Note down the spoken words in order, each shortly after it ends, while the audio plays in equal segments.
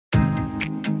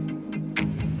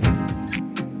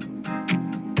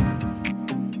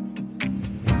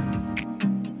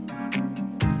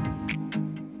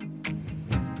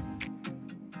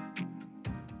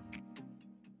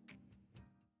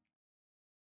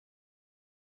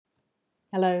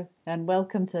Hello, and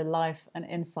welcome to Life an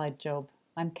Inside Job.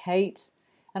 I'm Kate,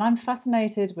 and I'm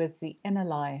fascinated with the inner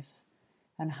life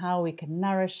and how we can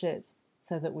nourish it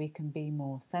so that we can be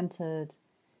more centered,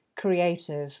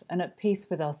 creative, and at peace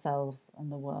with ourselves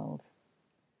and the world.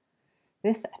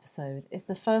 This episode is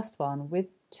the first one with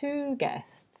two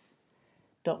guests,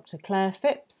 Dr. Claire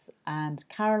Phipps and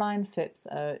Caroline Phipps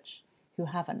Urch, who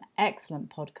have an excellent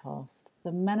podcast,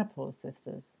 The Menopause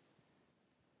Sisters.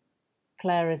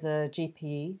 Claire is a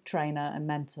GP trainer and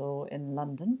mentor in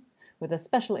London with a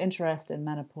special interest in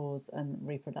menopause and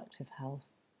reproductive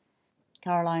health.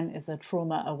 Caroline is a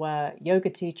trauma-aware yoga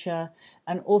teacher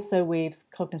and also weaves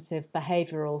cognitive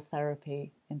behavioural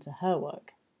therapy into her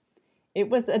work. It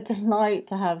was a delight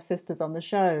to have sisters on the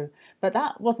show, but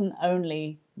that wasn't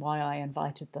only why I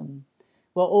invited them.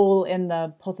 We're all in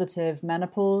the positive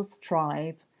menopause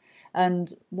tribe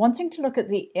and wanting to look at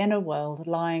the inner world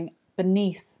lying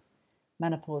beneath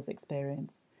menopause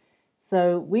experience.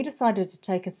 So we decided to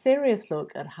take a serious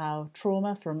look at how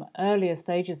trauma from earlier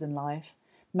stages in life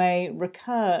may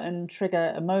recur and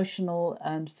trigger emotional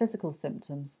and physical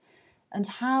symptoms, and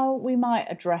how we might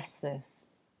address this.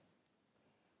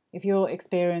 If you're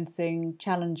experiencing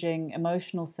challenging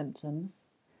emotional symptoms,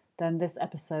 then this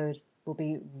episode will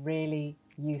be really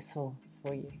useful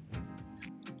for you.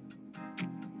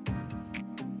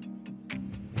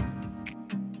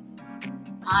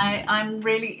 I'm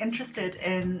really interested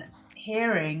in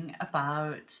hearing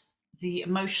about the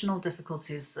emotional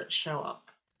difficulties that show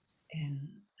up in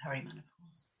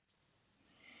perimenopause.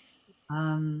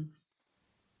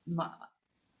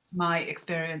 My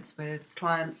experience with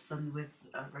clients and with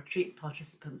retreat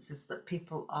participants is that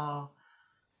people are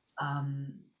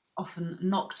often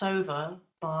knocked over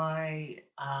by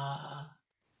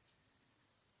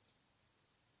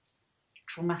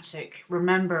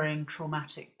remembering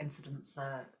traumatic incidents that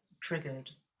are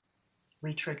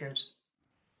re-triggered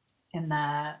in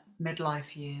their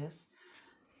midlife years,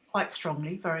 quite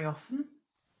strongly, very often,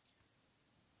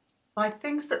 by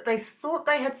things that they thought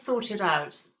they had sorted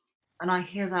out, and I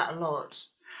hear that a lot.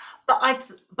 But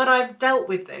I've dealt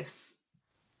with this,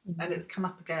 and it's come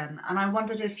up again, and I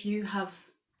wondered if you have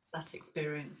that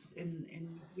experience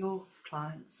in your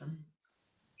clients and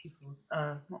pupils,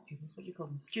 not pupils, what do you call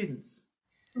them? Students.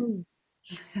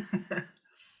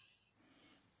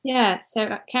 Yeah,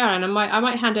 so Karen, I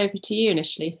might hand over to you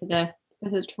initially for the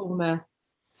trauma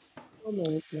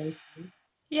information.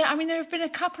 Yeah, I mean, there have been a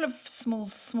couple of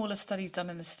smaller studies done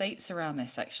in the States around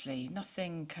this, actually.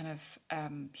 Nothing kind of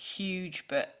huge,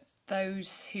 but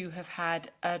those who have had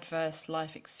adverse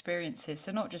life experiences,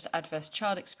 so not just adverse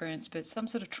child experience, but some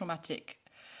sort of traumatic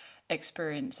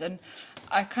experience. And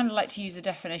I kind of like to use the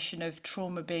definition of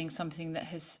trauma being something that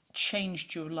has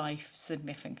changed your life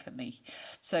significantly.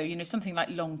 So, something like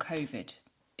long COVID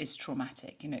is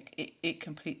traumatic. It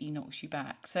completely knocks you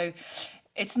back. So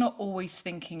it's not always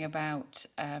thinking about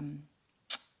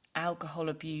alcohol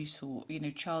abuse or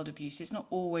child abuse. It's not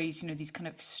always these kind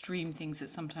of extreme things that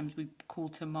sometimes we call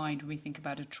to mind when we think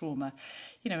about a trauma.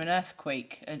 An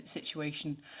earthquake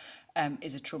situation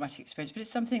is a traumatic experience, but it's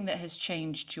something that has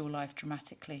changed your life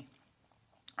dramatically.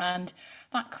 And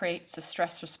that creates a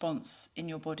stress response in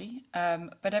your body.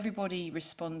 But everybody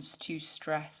responds to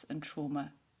stress and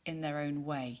trauma in their own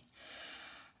way.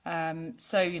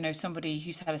 So, somebody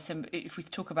who's had if we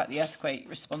talk about the earthquake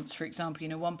response, for example,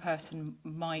 one person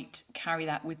might carry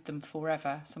that with them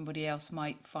forever. Somebody else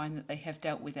might find that they have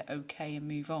dealt with it okay and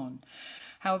move on.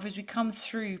 However, as we come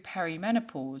through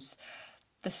perimenopause,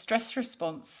 the stress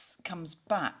response comes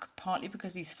back partly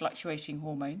because these fluctuating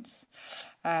hormones.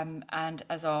 And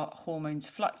as our hormones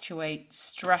fluctuate,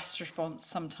 stress response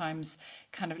sometimes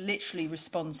kind of literally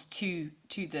responds to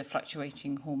the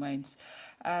fluctuating hormones.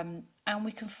 And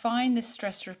we can find this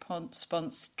stress response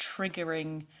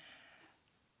triggering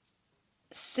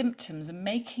symptoms and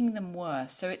making them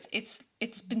worse. So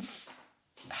it's been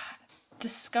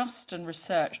discussed and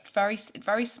researched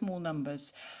very small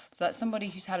numbers that somebody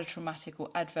who's had a traumatic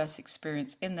or adverse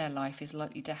experience in their life is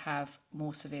likely to have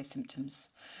more severe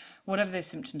symptoms, whatever those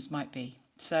symptoms might be.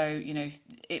 So,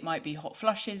 it might be hot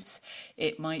flushes,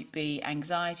 it might be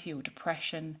anxiety or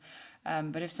depression,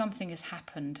 but if something has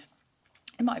happened,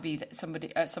 it might be that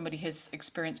somebody has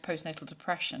experienced postnatal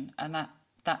depression, and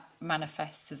that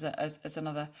manifests as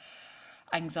another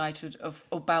anxiety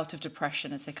or bout of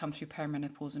depression as they come through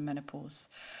perimenopause and menopause.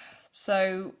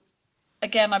 So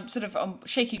again, I'm sort of on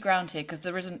shaky ground here because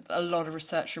there isn't a lot of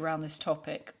research around this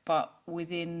topic, but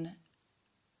within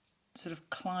sort of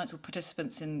clients or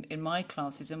participants in my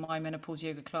classes, in my menopause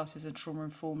yoga classes and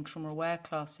trauma-informed, trauma-aware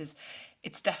classes,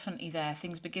 it's definitely there.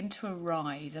 Things begin to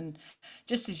arise. And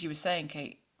just as you were saying,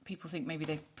 Kate, people think maybe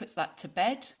they've put that to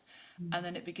bed, and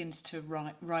then it begins to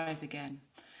rise again.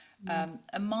 And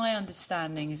my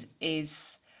understanding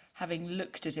is having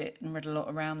looked at it and read a lot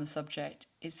around the subject,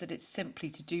 is that it's simply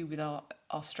to do with our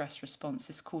stress response,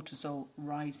 this cortisol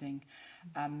rising,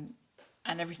 and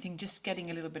everything just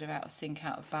getting a little bit out of sync,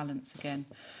 out of balance again.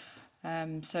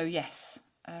 So yes,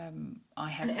 I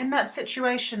have. And in that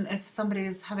situation, if somebody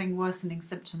is having worsening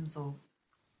symptoms, or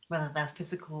whether they're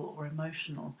physical or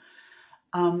emotional,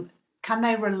 can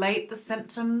they relate the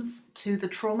symptoms to the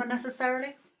trauma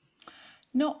necessarily?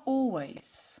 Not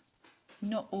always.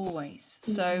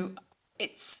 So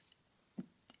it's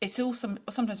also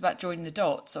sometimes about joining the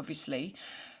dots, obviously.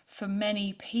 For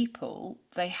many people,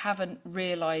 they haven't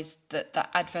realised that that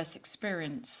adverse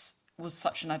experience was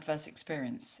such an adverse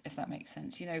experience, if that makes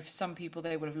sense. For some people,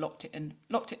 they would have locked it in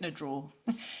a drawer,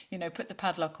 put the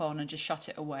padlock on and just shut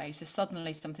it away. So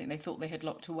suddenly something they thought they had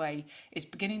locked away is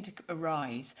beginning to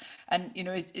arise. And,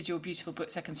 is your beautiful book,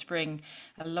 Second Spring,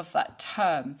 I love that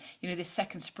term. This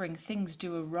second spring, things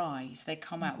do arise. They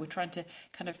come out. We're trying to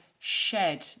kind of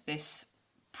shed this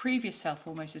previous self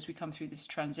almost as we come through this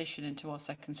transition into our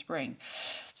second spring.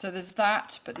 So there's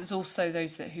that, but there's also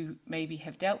those who maybe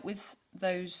have dealt with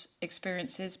those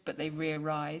experiences but they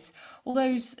re-arise, or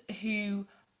those who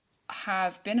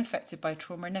have been affected by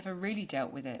trauma and never really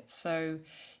dealt with it, so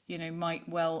might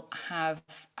well have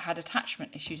had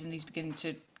attachment issues and these beginning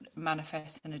to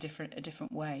manifest in a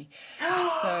different way.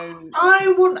 So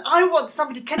I want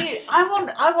somebody.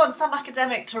 I want some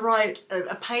academic to write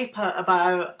a paper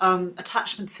about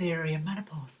attachment theory and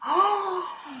menopause.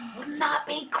 Oh, wouldn't that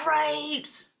be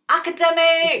great?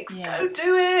 Academics, go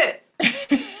do it.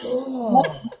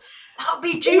 That would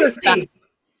be juicy.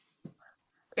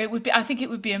 It would be. I think it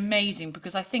would be amazing,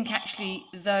 because I think actually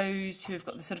those who have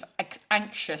got the sort of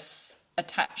anxious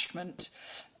attachment,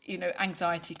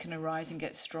 anxiety can arise and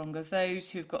get stronger. Those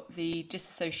who've got the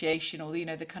disassociation, or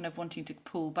the kind of wanting to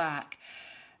pull back,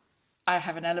 I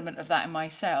have an element of that in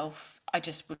myself. I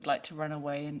just would like to run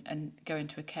away and go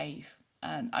into a cave,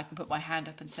 and I can put my hand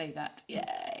up and say that,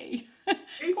 yay.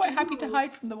 Quite happy to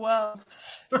hide from the world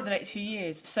for the next few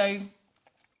years. So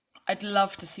I'd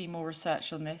love to see more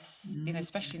research on this,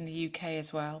 especially in the UK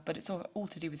as well, but it's all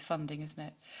to do with funding, isn't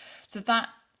it? So that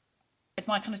is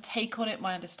my kind of take on it,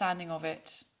 my understanding of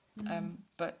it.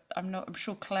 But I'm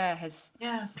sure Claire has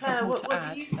Claire, more to add.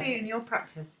 What do you see in your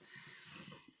practice?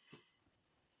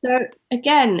 So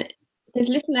again, there's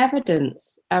little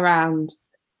evidence around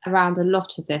a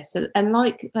lot of this, and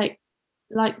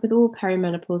like with all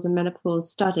perimenopause and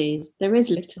menopause studies, there is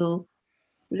little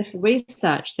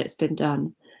research that's been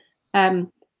done. And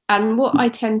what I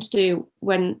tend to do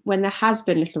when there has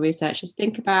been little research is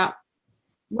think about,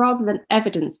 rather than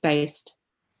evidence-based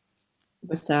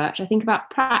research, I think about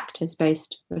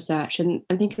practice-based research and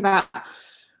think about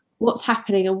what's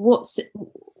happening and what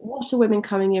are women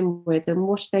coming in with and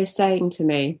what are they saying to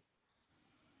me.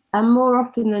 And more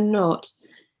often than not,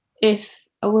 if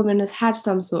a woman has had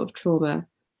some sort of trauma,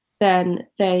 then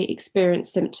they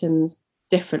experience symptoms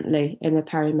differently in the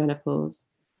perimenopause.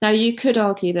 Now, you could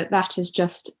argue that is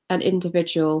just an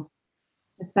individual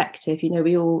perspective.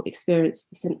 We all experience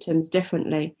the symptoms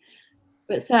differently.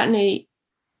 But certainly,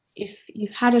 if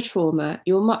you've had a trauma,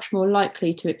 you're much more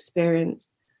likely to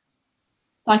experience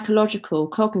psychological,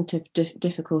 cognitive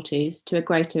difficulties to a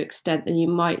greater extent than you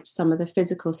might some of the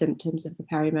physical symptoms of the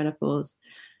perimenopause.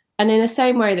 And in the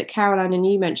same way that Caroline and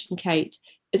you mentioned, Kate,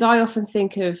 is I often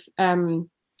think of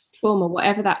trauma,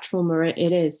 whatever that trauma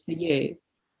it is for you,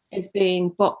 is being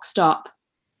boxed up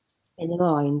in the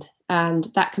mind. And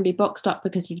that can be boxed up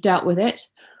because you've dealt with it,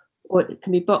 or it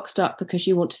can be boxed up because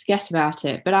you want to forget about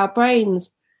it. But our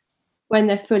brains, when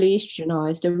they're fully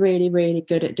estrogenized, are really, really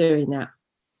good at doing that.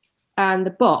 And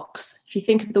the box, if you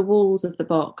think of the walls of the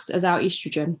box as our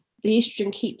estrogen, the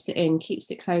estrogen keeps it in,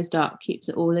 keeps it closed up, keeps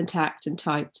it all intact and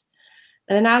tight.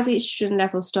 And then as the estrogen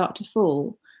levels start to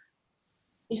fall,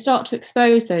 you start to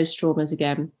expose those traumas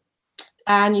again,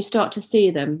 and you start to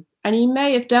see them. And you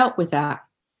may have dealt with that,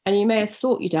 and you may have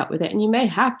thought you dealt with it, and you may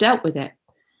have dealt with it.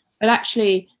 But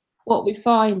actually, what we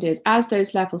find is as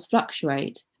those levels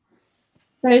fluctuate,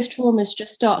 those traumas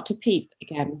just start to peep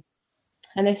again.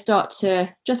 And they start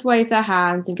to just wave their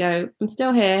hands and go, I'm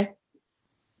still here.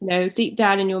 Deep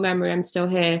down in your memory, I'm still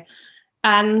here.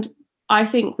 And I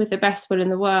think with the best will in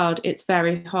the world, it's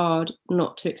very hard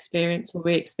not to experience or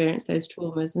re-experience those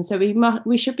traumas. And so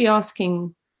we should be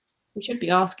asking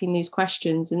these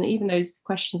questions. And even those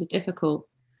questions are difficult,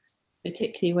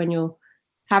 particularly when you're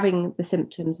having the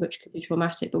symptoms, which could be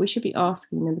traumatic, but we should be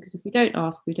asking them, because if we don't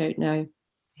ask, we don't know.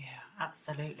 Yeah,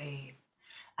 absolutely.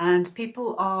 And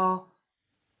people are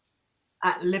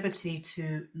at liberty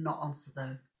to not answer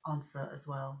the answer as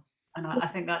well. And I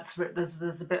think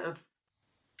there's a bit of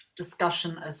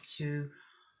discussion as to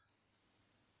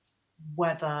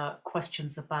whether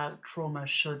questions about trauma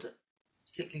should,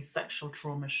 particularly sexual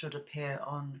trauma, should appear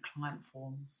on client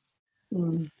forms.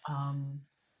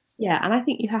 Yeah, and I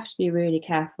think you have to be really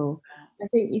careful. I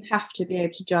think you have to be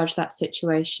able to judge that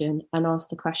situation and ask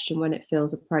the question when it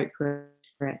feels appropriate.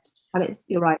 And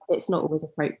you're right, it's not always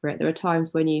appropriate. There are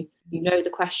times when you know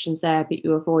the question's there, but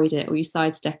you avoid it or you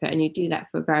sidestep it, and you do that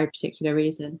for a very particular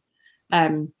reason.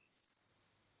 And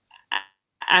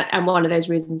one of those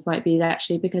reasons might be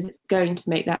actually because it's going to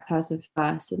make that person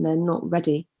first and they're not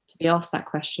ready to be asked that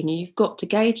question. You've got to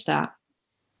gauge that.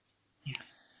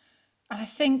 And I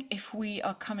think if we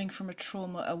are coming from a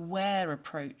trauma-aware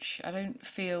approach, I don't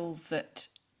feel that,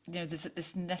 there's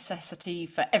this necessity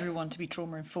for everyone to be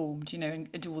trauma-informed,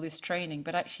 and do all this training.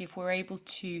 But actually, if we're able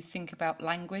to think about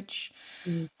language,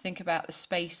 think about the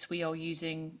space we are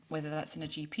using, whether that's in a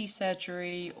GP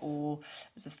surgery or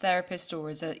as a therapist or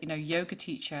as a, yoga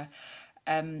teacher,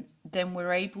 then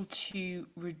we're able to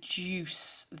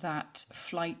reduce that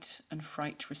flight and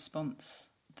fright response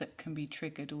that can be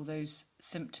triggered, all those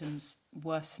symptoms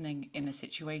worsening in a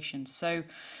situation. So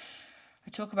I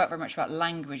talk very much about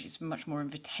language. It's much more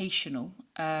invitational.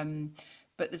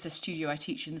 But there's a studio I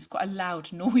teach and there's quite a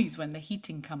loud noise when the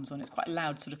heating comes on. It's quite a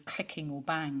loud sort of clicking or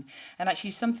bang. And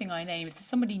actually something I name, if there's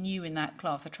somebody new in that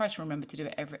class, I try to remember to do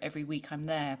it every week I'm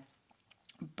there.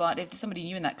 But if there's somebody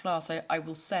new in that class, I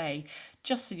will say,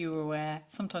 just so you're aware,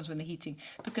 sometimes when the heating,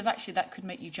 because actually that could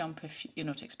make you jump if you're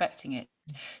not expecting it.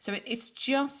 So it's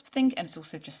just and it's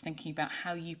also just thinking about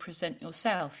how you present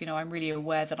yourself. I'm really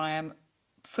aware that I am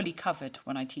fully covered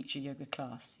when I teach a yoga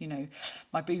class.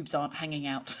 My boobs aren't hanging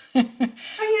out. Are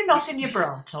you not in your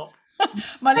bra top?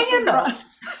 My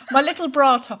little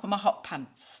bra top and my hot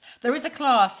pants. There is a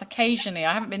class occasionally,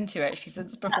 I haven't been to it actually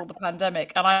since before the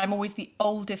pandemic, and I'm always the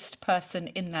oldest person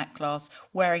in that class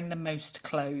wearing the most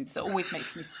clothes. It always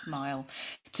makes me smile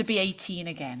to be 18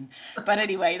 again. But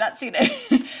anyway, that's, but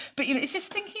it's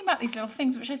just thinking about these little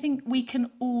things, which I think we can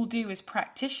all do as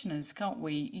practitioners, can't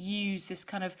we? Use this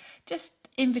kind of just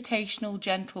invitational,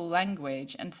 gentle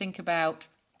language and think about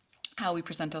how we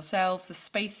present ourselves, the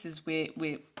spaces we're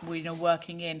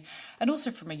working in, and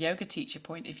also from a yoga teacher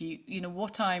point of view,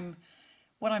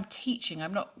 what I'm teaching,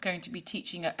 I'm not going to be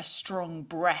teaching a strong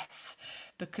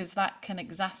breath because that can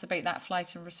exacerbate that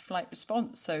flight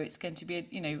response. So it's going to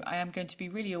be, I am going to be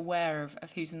really aware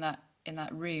of who's in that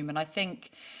room, and I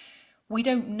think we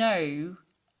don't know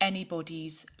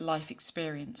anybody's life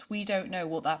experience. We don't know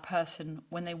what that person,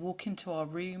 when they walk into our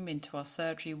room, into our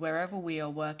surgery, wherever we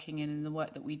are working in the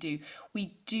work that we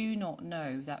do not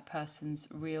know that person's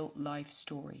real life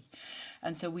story.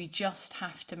 And so we just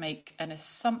have to make an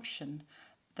assumption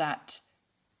that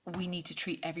we need to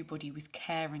treat everybody with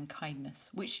care and kindness,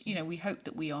 which, we hope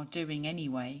that we are doing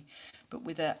anyway, but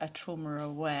with a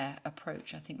trauma-aware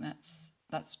approach. I think that's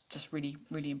just really,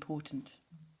 really important.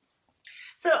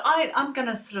 So I'm going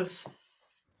to sort of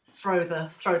throw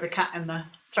the cat in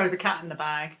the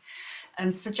bag,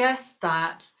 and suggest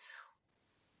that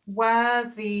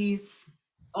where these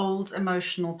old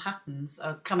emotional patterns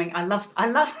are coming. I love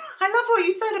what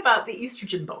you said about the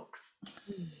estrogen box.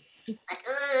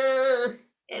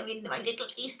 I'm in my little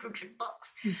estrogen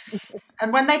box.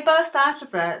 And when they burst out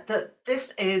of there, that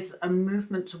this is a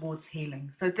movement towards healing.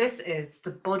 So this is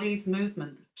the body's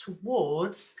movement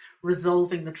towards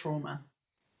resolving the trauma.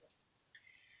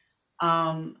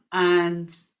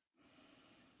 And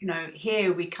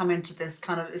here we come into this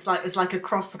kind of, it's like a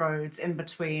crossroads in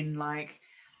between, like,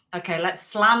 okay, let's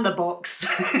slam the box,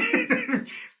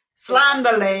 slam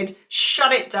the lid,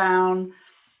 shut it down,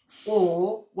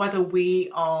 or whether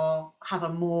we have a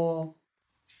more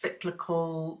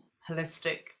cyclical,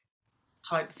 holistic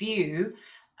type view,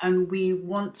 and we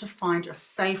want to find a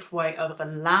safe way of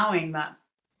allowing that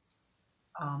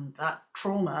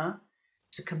trauma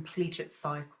to complete its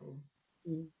cycle.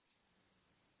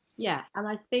 Yeah, and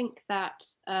I think that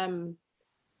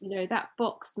that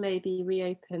box may be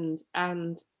reopened,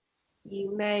 and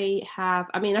you may have,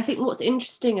 I think what's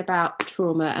interesting about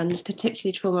trauma, and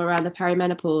particularly trauma around the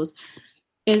perimenopause,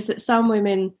 is that some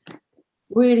women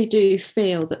really do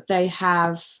feel that they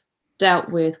have dealt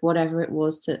with whatever it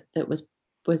was that was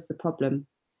the problem,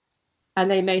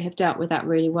 and they may have dealt with that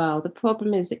really well. The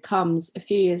problem is it comes a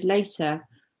few years later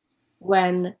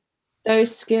when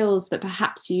those skills that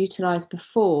perhaps you utilised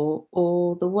before,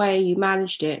 or the way you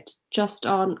managed it, just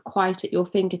aren't quite at your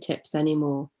fingertips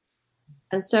anymore.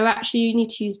 And so actually you need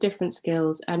to use different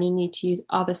skills, and you need to use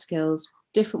other skills,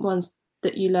 different ones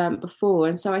that you learned before.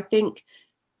 And so I think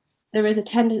there is a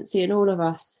tendency in all of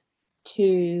us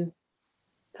to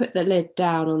put the lid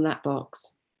down on that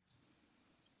box.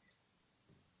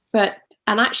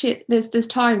 And actually, there's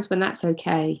times when that's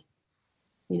okay.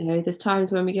 There's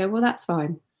times when we go, well, that's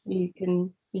fine. You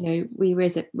can,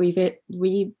 revisit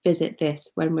this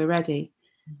when we're ready.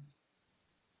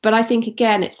 But I think,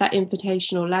 again, it's that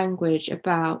invitational language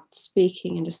about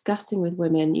speaking and discussing with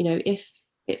women. If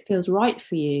it feels right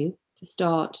for you to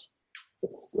start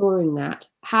exploring that,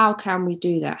 how can we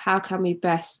do that? How can we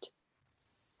best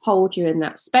hold you in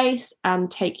that space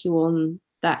and take you on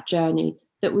that journey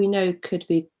that we know could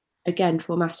be, again,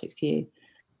 traumatic for you?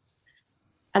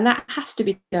 And that has to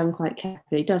be done quite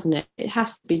carefully, doesn't it? It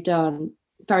has to be done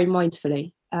very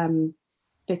mindfully,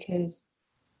 because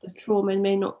the trauma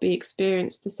may not be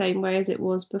experienced the same way as it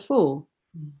was before.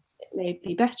 It may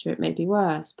be better, it may be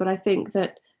worse. But I think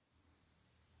that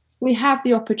we have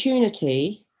the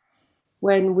opportunity,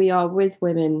 when we are with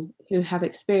women who have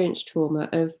experienced trauma,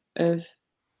 of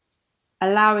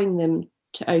allowing them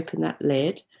to open that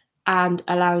lid and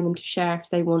allowing them to share if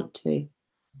they want to.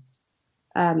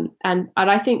 And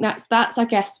I think that's I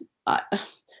guess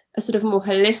a sort of more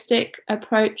holistic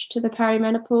approach to the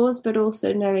perimenopause, but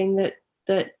also knowing that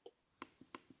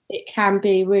it can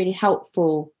be really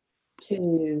helpful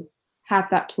to have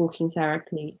that talking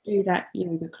therapy, do that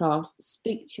yoga class,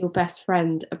 speak to your best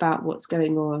friend about what's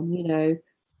going on,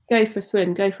 go for a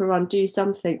swim, go for a run, do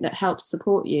something that helps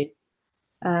support you.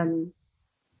 That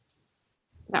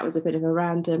was a bit of a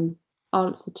random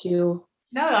answer to your...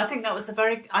 No, I think that was a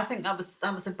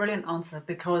brilliant answer,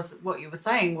 because what you were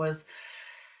saying was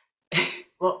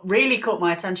what really caught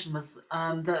my attention was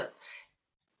that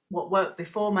what worked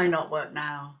before may not work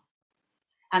now.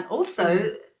 And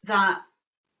also that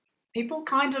people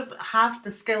kind of have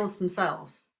the skills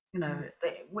themselves.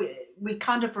 We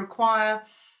kind of require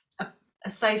a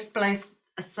safe place,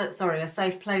 a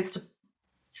safe place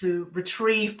to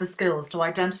retrieve the skills, to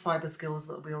identify the skills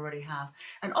that we already have.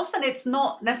 And often it's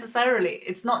not necessarily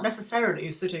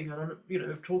sitting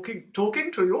and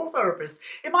talking to your therapist.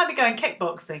 It might be going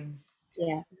kickboxing.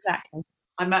 Yeah, exactly.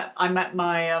 I met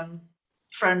my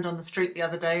friend on the street the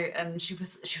other day, and she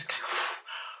was going,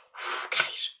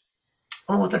 Kate,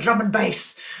 oh, the drum and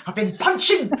bass. I've been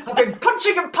punching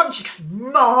and punching. It's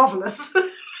marvellous.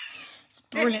 It's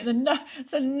brilliant.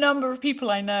 The number of people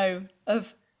I know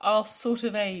of our sort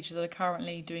of age that are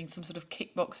currently doing some sort of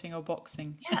kickboxing or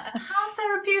boxing. Yeah, and how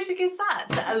therapeutic is that,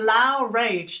 to allow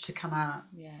rage to come out?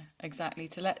 Yeah, exactly.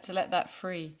 To let that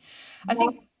free. I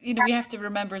think, we have to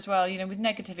remember as well, with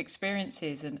negative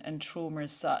experiences and trauma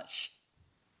as such,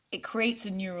 it creates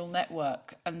a neural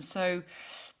network. And so,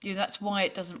 that's why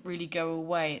it doesn't really go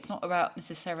away. It's not about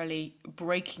necessarily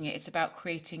breaking it. It's about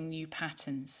creating new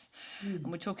patterns.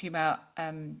 And we're talking about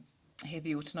here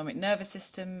the autonomic nervous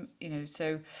system,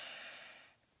 so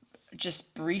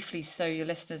just briefly, so your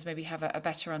listeners maybe have a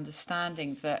better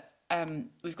understanding, that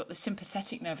we've got the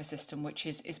sympathetic nervous system, which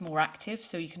is more active.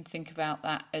 So you can think about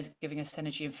that as giving us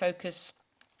energy and focus,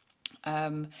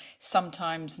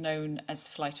 sometimes known as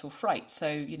flight or fright. So,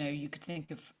 you could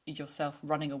think of yourself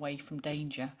running away from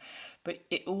danger, but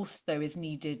it also is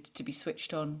needed to be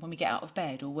switched on when we get out of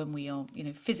bed, or when we are,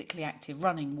 physically active,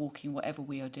 running, walking, whatever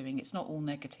we are doing. It's not all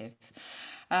negative.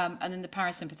 And then the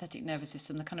parasympathetic nervous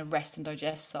system, the kind of rest and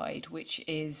digest side, which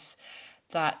is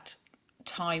that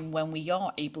time when we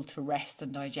are able to rest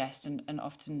and digest and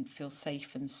often feel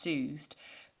safe and soothed.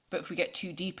 But if we get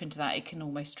too deep into that, it can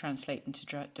almost translate into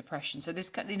depression. So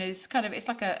this, it's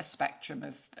like a spectrum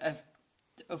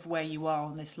of where you are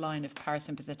on this line of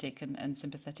parasympathetic and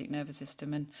sympathetic nervous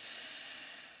system.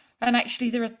 And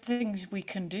actually, there are things we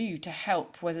can do to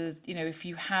help, whether, if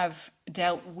you have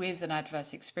dealt with an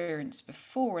adverse experience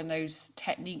before and those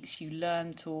techniques you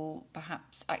learned, or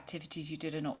perhaps activities you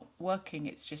did are not working.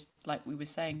 It's just like we were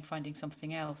saying, finding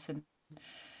something else and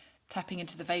tapping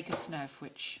into the vagus nerve,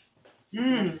 which...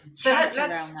 So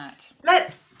around that.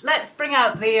 Let's bring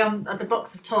out the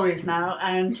box of toys now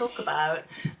and talk about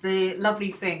the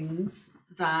lovely things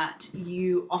that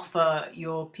you offer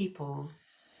your people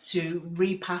to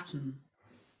repattern,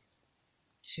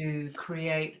 to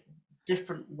create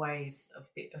different ways of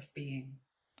being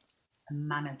and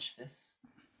manage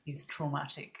these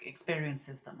traumatic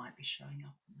experiences that might be showing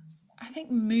up. I think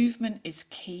movement is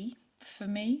key for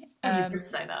me. You could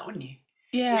say that, wouldn't you?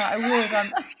 Yeah, I would. I'm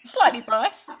slightly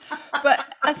biased,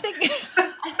 but I think...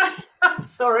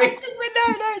 Sorry. No,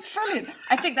 it's brilliant.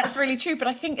 I think that's really true. But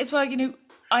I think as well,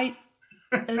 I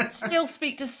still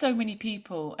speak to so many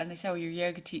people, and they say, "Oh, you're a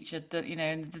yoga teacher,"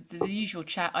 and the usual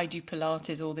chat. I do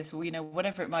Pilates, all this, or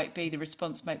whatever it might be. The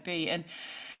response might be, and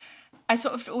I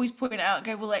sort of always point out, and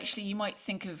go, well, actually, you might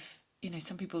think of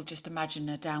some people just imagine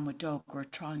a downward dog or a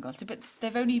triangle. So, but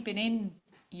they've only been in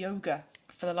yoga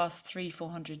for the last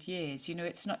 300-400 years.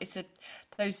 It's not, it's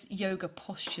those yoga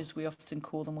postures, we often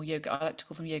call them, or yoga, I like to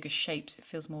call them yoga shapes. It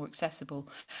feels more accessible.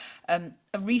 Are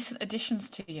recent additions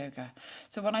to yoga.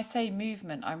 So when I say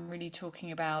movement, I'm really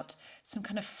talking about some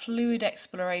kind of fluid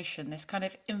exploration, this kind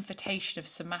of invitation of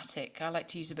somatic. I like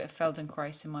to use a bit of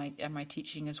Feldenkrais in my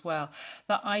teaching as well.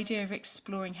 That idea of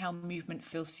exploring how movement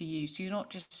feels for you. So you're not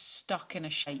just stuck in a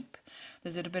shape.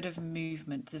 There's a bit of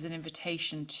movement. There's an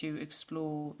invitation to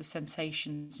explore the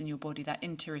sensations in your body, that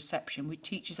interoception, which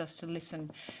teaches us to listen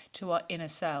to our inner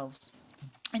selves.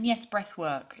 And yes, breath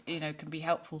work, can be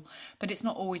helpful, but it's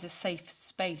not always a safe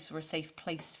space or a safe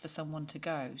place for someone to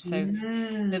go. So,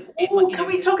 can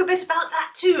we talk a bit about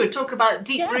that too? Talk about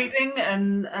deep breathing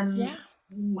and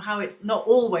how it's not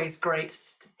always great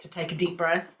to take a deep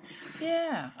breath.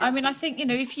 Yeah, I mean, I think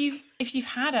if you've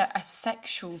had a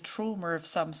sexual trauma of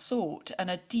some sort,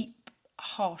 and a deep,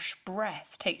 harsh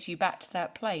breath takes you back to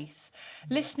that place,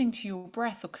 listening to your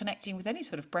breath or connecting with any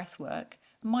sort of breath work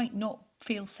might not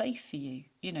feel safe for you.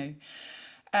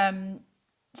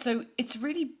 So it's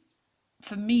really,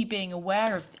 for me, being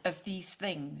aware of these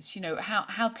things.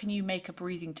 How can you make a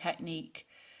breathing technique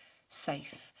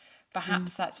safe?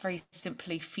 Perhaps that's very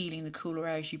simply feeling the cooler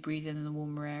air as you breathe in and the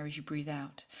warmer air as you breathe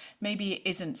out. Maybe it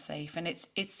isn't safe, and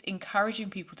it's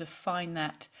encouraging people to find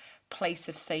that place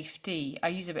of safety. I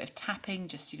use a bit of tapping,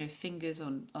 just fingers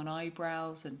on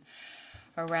eyebrows and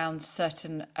around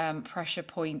certain pressure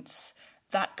points.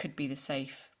 That could be the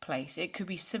safe place. It could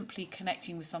be simply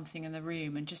connecting with something in the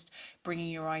room and just bringing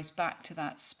your eyes back to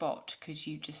that spot because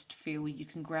you just feel you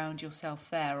can ground yourself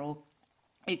there. Or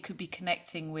it could be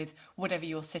connecting with whatever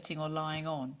you're sitting or lying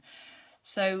on.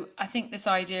 So I think this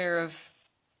idea of,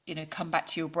 come back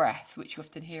to your breath, which you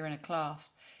often hear in a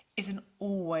class, isn't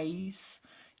always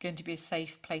going to be a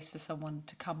safe place for someone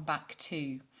to come back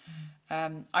to.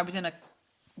 I was in a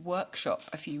workshop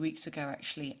a few weeks ago,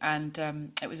 actually, and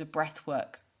it was a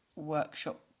breathwork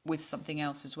workshop with something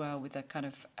else as well, with a kind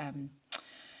of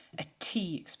a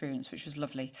tea experience, which was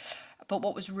lovely. But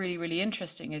what was really, really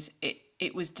interesting is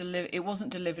it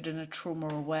wasn't delivered in a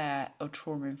trauma-aware or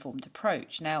trauma-informed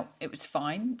approach. Now, it was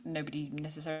fine. Nobody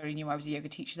necessarily knew I was a yoga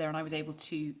teacher there, and I was able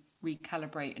to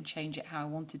recalibrate and change it how I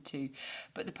wanted to.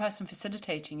 But the person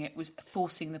facilitating it was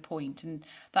forcing the point, and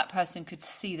that person could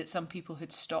see that some people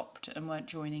had stopped and weren't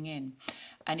joining in.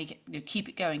 And he keep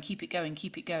it going, keep it going,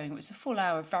 keep it going. It was a full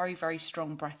hour of very, very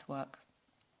strong breath work.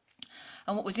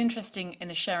 And what was interesting in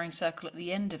the sharing circle at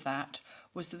the end of that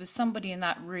was there was somebody in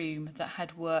that room that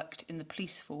had worked in the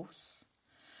police force,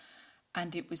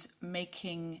 and it was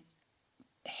making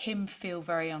him feel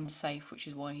very unsafe, which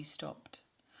is why he stopped.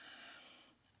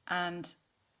 And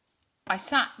I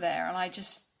sat there and I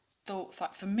just thought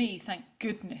that, for me, thank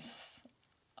goodness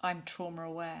I'm trauma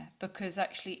aware, because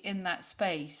actually in that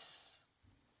space,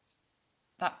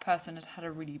 that person had had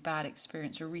a really bad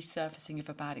experience, a resurfacing of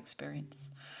a bad experience.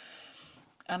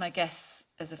 And I guess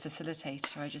as a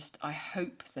facilitator, I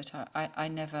hope that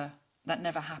that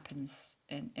never happens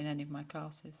in any of my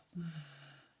classes.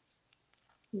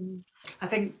 I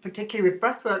think particularly with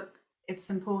breathwork, it's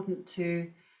important to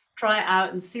try it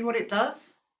out and see what it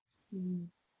does.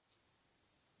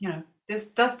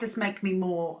 Does this make me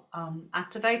more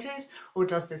activated, or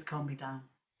does this calm me down?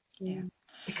 Yeah.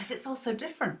 Because it's also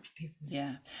different for people.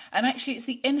 Yeah. And actually, it's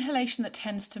the inhalation that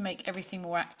tends to make everything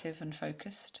more active and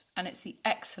focused. And it's the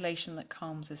exhalation that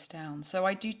calms us down. So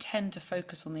I do tend to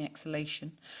focus on the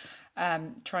exhalation,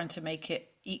 trying to make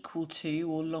it equal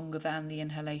to or longer than the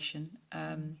inhalation.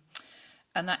 And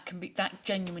that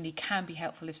genuinely can be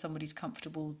helpful if somebody's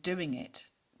comfortable doing it.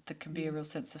 There can be a real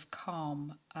sense of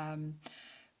calm and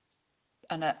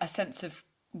a sense of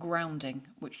grounding,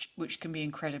 which can be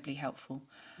incredibly helpful.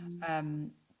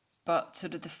 But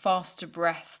sort of the faster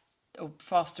breath or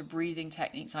faster breathing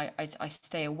techniques, I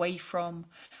stay away from.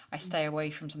 I stay away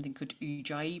from something called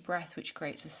Ujjayi breath, which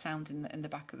creates a sound in the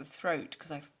back of the throat,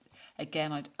 because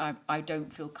I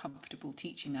don't feel comfortable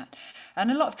teaching that.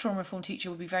 And a lot of trauma-informed teachers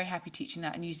will be very happy teaching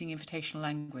that and using invitational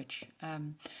language.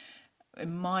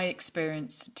 In my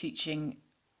experience teaching,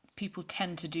 people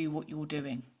tend to do what you're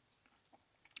doing.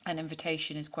 An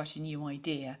invitation is quite a new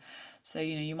idea. So,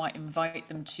 you might invite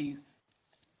them to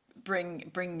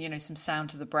bring some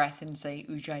sound to the breath and say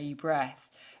Ujjayi breath,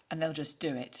 and they'll just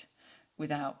do it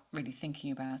without really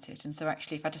thinking about it. And so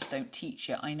actually, if I just don't teach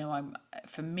it, I know I'm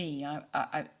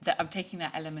taking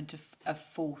that element of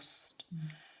forced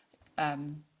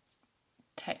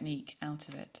technique out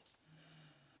of it.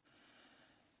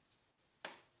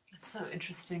 It's so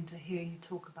interesting to hear you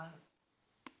talk about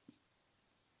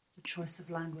the choice of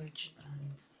language,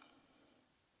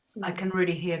 and I can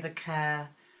really hear the care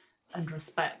and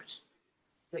respect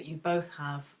that you both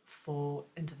have for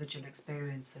individual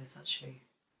experiences, actually,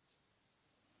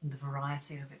 and the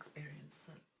variety of experience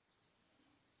that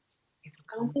people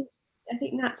come. I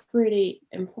think that's really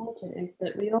important, is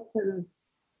that we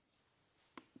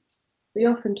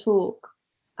often talk,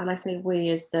 and I say we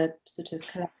as the sort of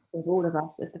collective, all of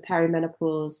us, of the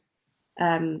perimenopause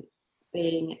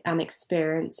being an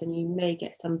experience, and you may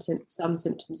get some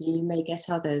symptoms and you may get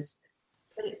others,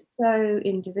 but it's so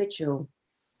individual.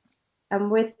 And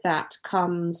with that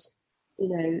comes,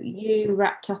 you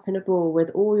wrapped up in a ball with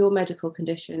all your medical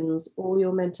conditions, all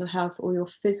your mental health, all your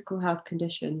physical health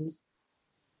conditions.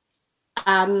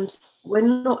 And we're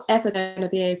not ever going to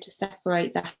be able to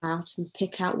separate that out and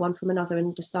pick out one from another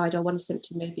and decide, one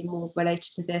symptom may be more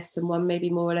related to this and one may be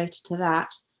more related to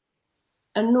that.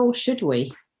 And nor should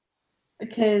we,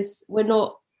 because we're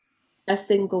not a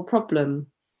single problem,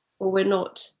 or we're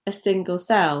not a single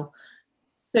cell.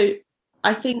 So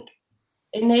I think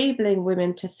enabling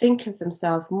women to think of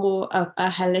themselves more of a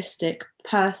holistic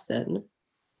person,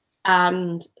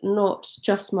 and not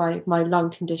just my lung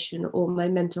condition or my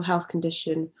mental health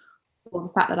condition or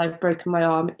the fact that I've broken my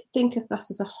arm. Think of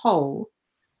us as a whole,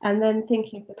 and then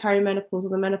thinking of the perimenopause or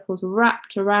the menopause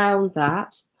wrapped around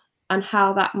that and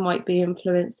how that might be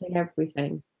influencing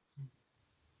everything.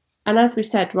 And as we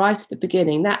said right at the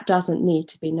beginning, that doesn't need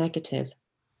to be negative.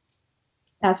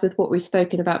 As with what we've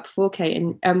spoken about before, Kate,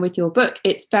 and with your book,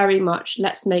 it's very much,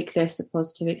 let's make this a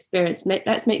positive experience.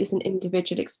 Let's make this an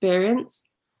individual experience.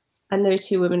 And no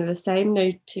two women are the same.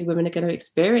 No two women are going to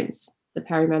experience the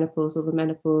perimenopause or the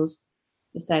menopause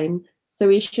the same. So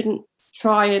we shouldn't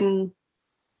try and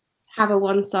have a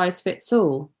one size fits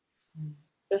all.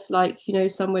 Just like,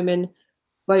 some women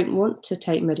won't want to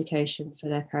take medication for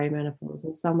their perimenopause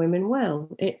and some women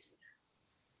will. It's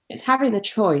having the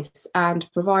choice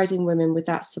and providing women with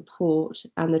that support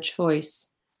and the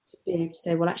choice to be able to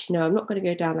say, well, actually, no, I'm not going to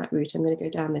go down that route. I'm going to go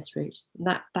down this route.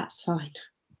 And that's fine.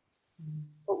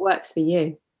 What works for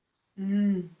you?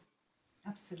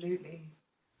 Absolutely.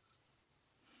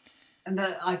 And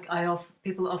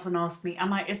people often ask me,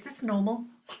 is this normal?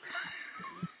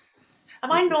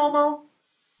 Am I normal?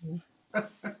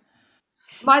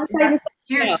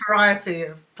 Huge variety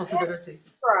of possibility.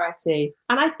 Variety.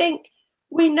 And I think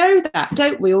we know that,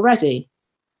 don't we, already?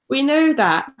 We know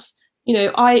that,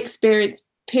 I experience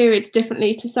periods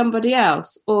differently to somebody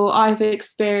else, or I've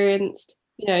experienced,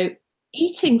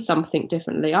 eating something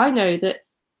differently. I know that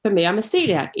for me, I'm a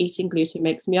celiac. Eating gluten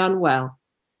makes me unwell.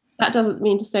 That doesn't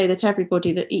mean to say that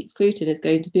everybody that eats gluten is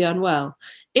going to be unwell.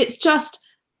 It's just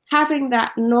having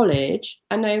that knowledge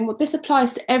and knowing what this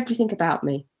applies to everything about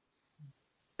me.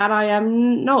 And I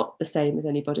am not the same as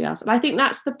anybody else. And I think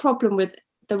that's the problem with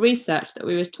the research that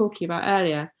we were talking about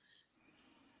earlier,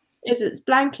 is it's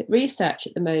blanket research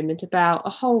at the moment about a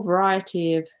whole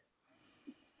variety of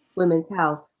women's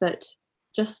health that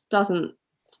just doesn't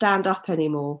stand up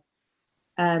anymore.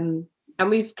 And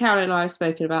Carol and I have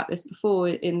spoken about this before,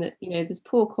 in that, there's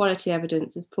poor quality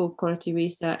evidence, there's poor quality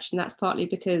research, and that's partly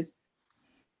because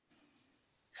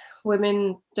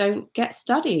women don't get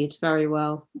studied very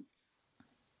well.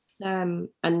 And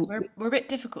we're a bit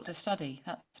difficult to study.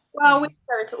 We go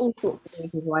into all sorts of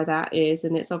reasons why that is,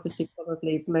 and it's obviously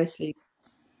probably mostly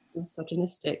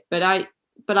misogynistic. But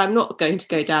I'm not going to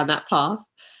go down that path.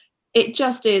 It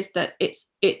just is that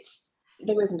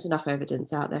there isn't enough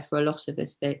evidence out there for a lot of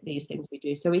these things we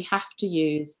do. So we have to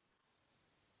use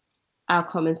our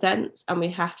common sense, and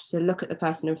we have to look at the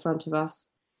person in front of us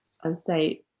and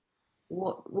say,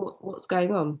 what's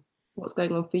going on? What's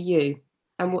going on for you?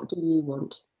 And what do you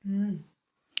want? And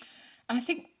I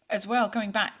think as well,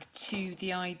 going back to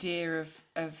the idea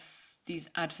of these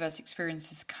adverse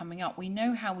experiences coming up, we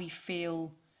know how we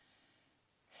feel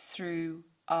through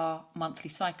our monthly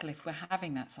cycle if we're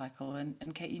having that cycle.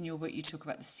 And Kate, in your book, you talk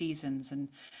about the seasons, and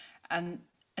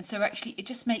so actually it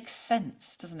just makes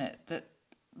sense, doesn't it,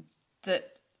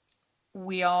 that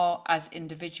we are, as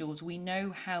individuals, we know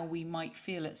how we might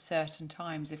feel at certain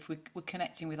times if we're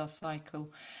connecting with our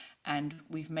cycle, and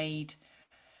we've made,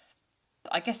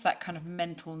 I guess, that kind of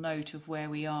mental note of where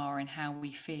we are and how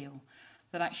we feel,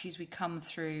 that actually as we come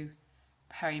through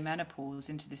perimenopause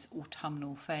into this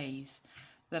autumnal phase,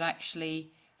 that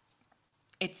actually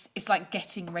it's like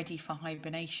getting ready for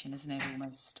hibernation, isn't it,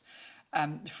 almost,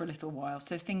 for a little while.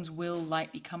 So things will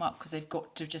likely come up because they've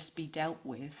got to just be dealt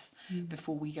with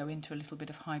before we go into a little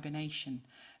bit of hibernation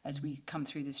as we come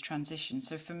through this transition.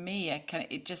 So for me,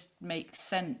 it just makes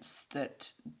sense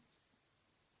that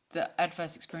the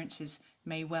adverse experiences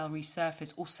may well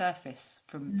resurface or surface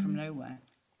from nowhere.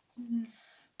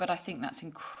 But I think that's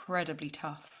incredibly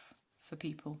tough for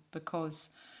people because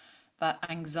that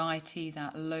anxiety,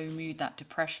 that low mood, that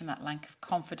depression, that lack of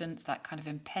confidence, that kind of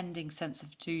impending sense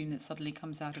of doom that suddenly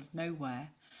comes out of nowhere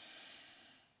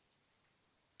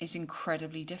is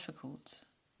incredibly difficult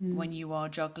when you are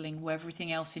juggling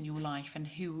everything else in your life and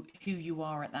who you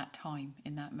are at that time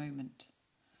in that moment.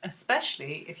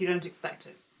 Especially if you don't expect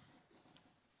it.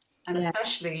 And Yeah.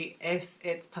 especially if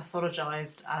it's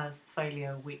pathologized as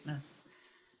failure, weakness,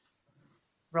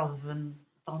 rather than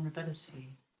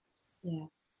vulnerability, Yeah,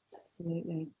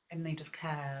 absolutely. in need of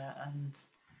care and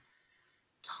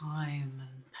time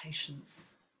and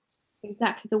patience.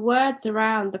 Exactly. The words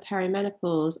around the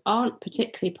perimenopause aren't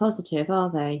particularly positive,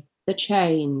 are they? The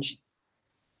change,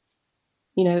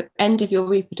 end of your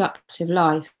reproductive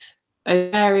life,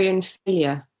 ovarian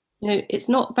failure. It's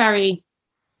not very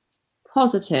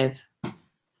positive.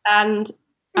 And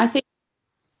I think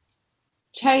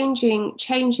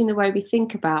changing the way we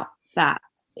think about that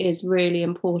is really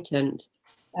important.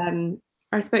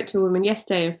 I spoke to a woman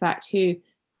yesterday, in fact, who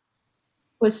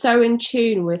was so in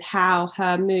tune with how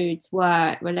her moods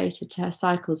were related to her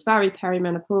cycles, very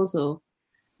perimenopausal.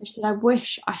 And she said, I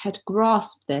wish I had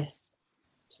grasped this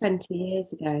 20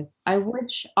 years ago. I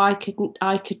wish I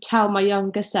could tell my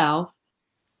younger self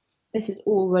this is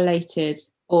all related,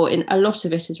 or in a lot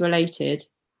of it is related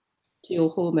to your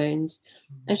hormones.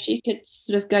 And she could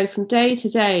sort of go from day to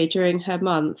day during her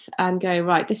month and go,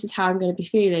 right, this is how I'm going to be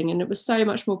feeling. And it was so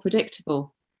much more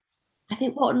predictable. I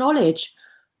think what knowledge,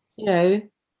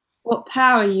 what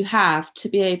power you have to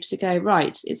be able to go,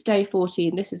 right, it's day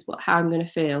 14, this is how I'm going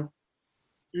to feel.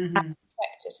 And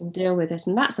expect it and deal with it.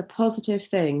 And that's a positive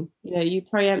thing, you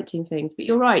preempting things. But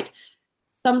you're right,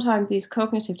 sometimes these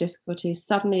cognitive difficulties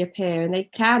suddenly appear and they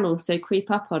can also creep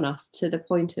up on us to the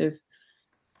point of,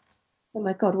 oh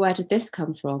my God, where did this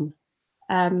come from?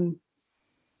 But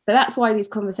that's why these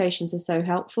conversations are so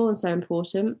helpful and so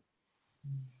important.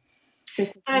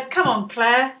 Come on,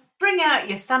 Claire. Bring out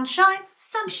your sunshine.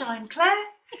 Sunshine, Claire.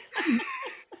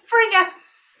 Bring out...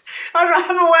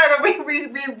 I'm aware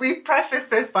that we prefaced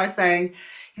this by saying,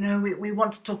 we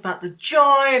want to talk about the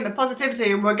joy and the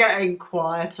positivity, and we're getting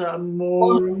quieter and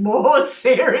more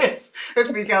serious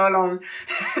as we go along.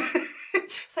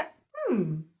 So,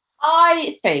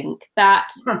 I think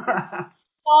that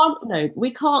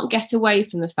we can't get away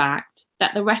from the fact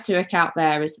that the rhetoric out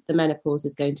there is that the menopause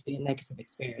is going to be a negative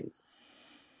experience.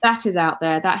 That is out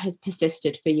there, that has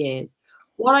persisted for years.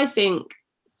 What I think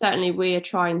certainly we are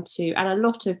trying to, and a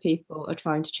lot of people are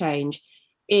trying to change,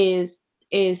 is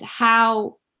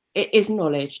how it is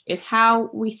knowledge, is how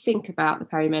we think about the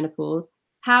perimenopause,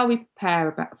 how we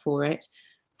prepare for it,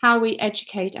 how we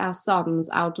educate our sons,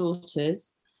 our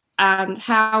daughters, and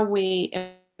how we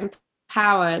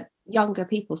empower younger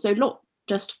people. So not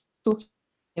just talking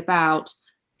about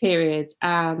periods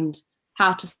and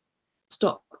how to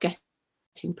stop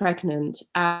getting pregnant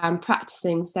and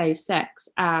practicing safe sex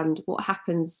and what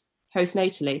happens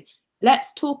postnatally.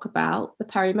 Let's talk about the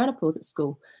perimenopause at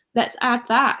school. Let's add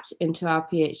that into our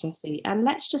PHSE and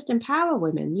let's just empower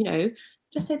women,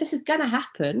 just say this is going to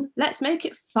happen. Let's make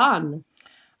it fun.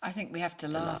 I think we have to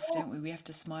laugh, don't we? We have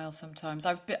to smile sometimes.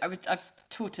 I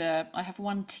have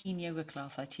one teen yoga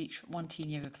class. I teach one teen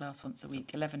yoga class once a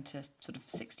week, 11 to sort of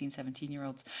 16,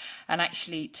 17-year-olds. And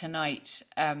actually tonight,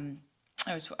 I think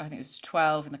it was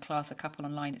 12 in the class, a couple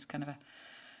online. It's kind of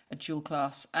a dual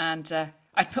class. And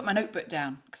I'd put my notebook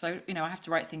down because I have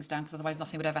to write things down because otherwise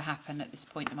nothing would ever happen at this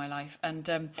point in my life. And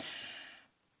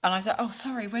I was like, oh,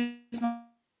 sorry, where's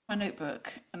my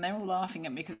notebook? And they're all laughing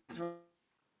at me because it's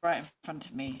right in front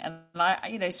of me.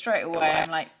 And straight away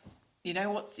I'm like,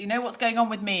 what's going on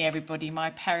with me, everybody, my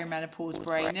perimenopause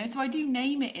brain. So I do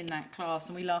name it in that class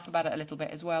and we laugh about it a little bit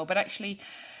as well. But actually,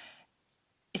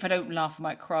 if I don't laugh, I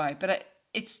might cry. But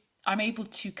I'm able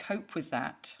to cope with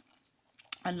that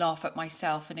and laugh at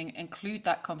myself and include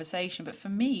that conversation. But for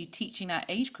me, teaching that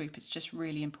age group is just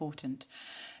really important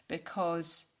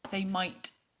because they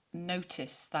might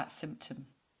notice that symptom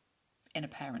in a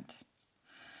parent.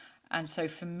 And so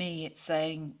for me, it's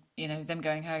saying, them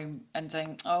going home and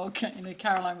saying, oh, okay,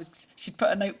 Caroline she'd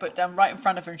put a notebook down right in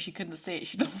front of her and she couldn't see it.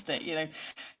 She lost it, a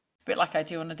bit like I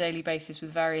do on a daily basis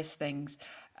with various things.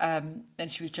 And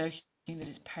she was joking that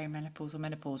it's perimenopause or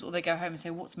menopause, or they go home and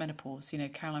say, what's menopause?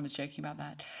 Caroline was joking about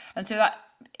that. And so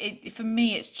for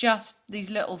me, it's just these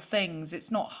little things.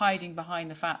 It's not hiding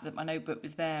behind the fact that my notebook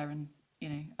was there and,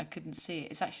 I couldn't see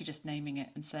it. It's actually just naming it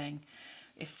and saying,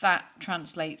 if that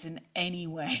translates in any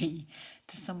way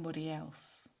to somebody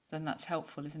else, then that's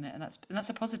helpful, isn't it? And that's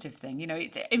a positive thing.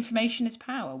 Information is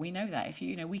power. We know that. If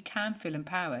we can feel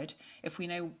empowered if we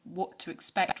know what to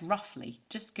expect roughly.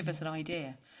 Just give us an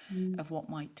idea of what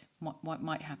might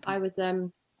happen. I was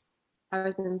in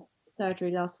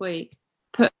surgery last week.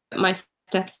 Put my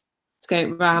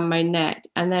stethoscope around my neck,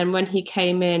 and then when he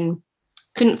came in,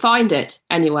 couldn't find it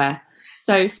anywhere.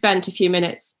 So spent a few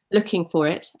minutes looking for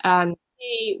it, and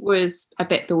he was a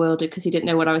bit bewildered because he didn't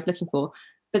know what I was looking for.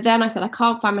 But then I said, I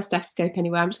can't find my stethoscope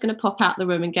anywhere. I'm just going to pop out the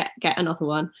room and get another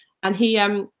one. And he,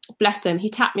 bless him, he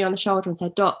tapped me on the shoulder and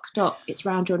said, Doc, it's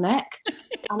round your neck.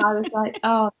 And I was like,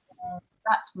 oh,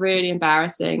 that's really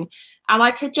embarrassing. And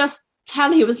I could just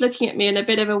tell he was looking at me in a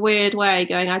bit of a weird way,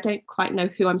 going, I don't quite know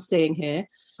who I'm seeing here.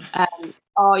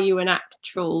 Are you an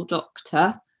actual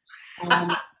doctor?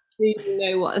 Do you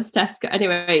know what a stethoscope?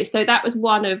 Anyway, so that was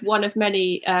one of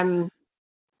many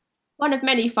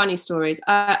funny stories.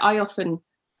 I often,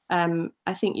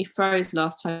 I think you froze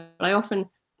last time, but I often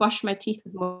wash my teeth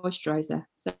with moisturizer.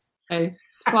 So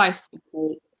twice a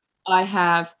week I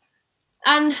have.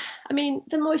 And I mean,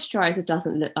 the moisturizer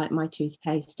doesn't look like my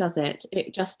toothpaste, does it?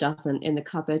 It just doesn't in the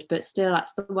cupboard, but still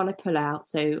that's the one I pull out.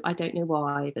 So I don't know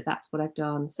why, but that's what I've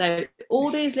done. So all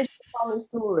these little funny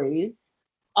stories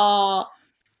are,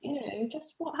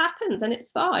 just what happens, and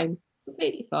it's fine,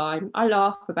 completely fine. I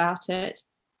laugh about it,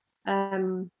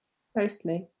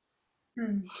 mostly.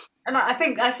 And I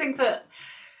think that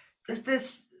there's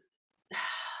this.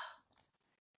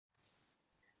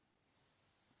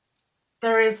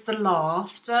 There is the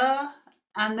laughter,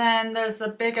 and then there's a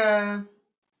bigger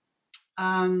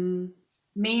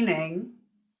meaning,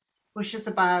 which is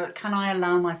about, can I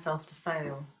allow myself to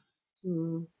fail?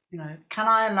 Can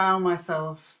I allow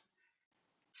myself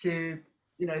to,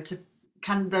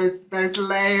 can those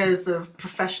layers of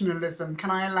professionalism,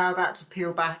 can I allow that to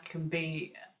peel back and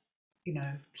be,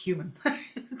 human,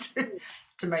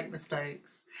 to make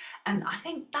mistakes? And I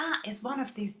think that is one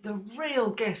of the real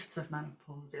gifts of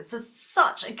menopause. It's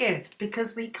such a gift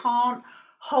because we can't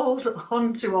hold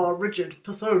on to our rigid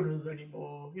personas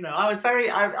anymore.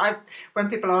 I when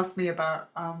people ask me about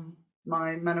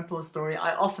my menopause story,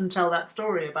 I often tell that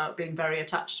story about being very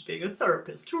attached to being a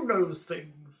therapist who knows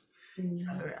things.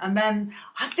 And then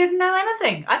I didn't know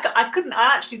anything. I couldn't.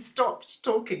 I actually stopped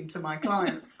talking to my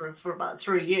clients for about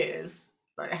 3 years.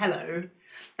 Like, hello.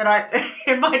 And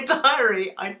in my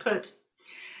diary, I put,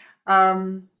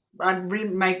 I'd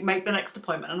make the next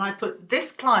appointment, and I put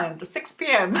this client at 6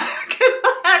 p.m. because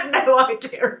I had no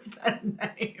idea of their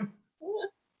name.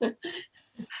 And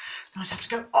I'd have to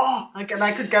go,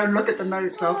 I could go and look at the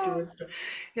notes afterwards, But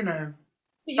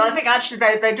I think actually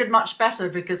they did much better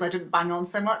because I didn't bang on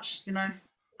so much, They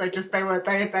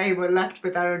were left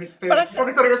with their own experience. I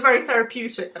probably thought it was very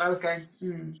therapeutic that I was going,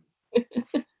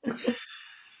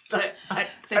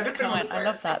 This client, I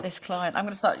love that. This client, I'm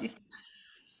going to start.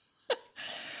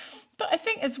 But I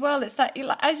think as well, it's that,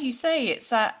 as you say, it's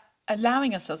that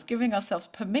allowing ourselves, giving ourselves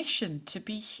permission to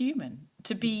be human,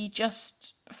 to be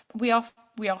just. We are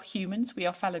humans. We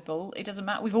are fallible. It doesn't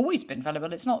matter. We've always been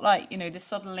fallible. It's not like this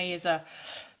suddenly is a,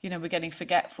 we're getting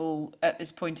forgetful at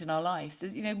this point in our life.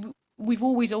 We've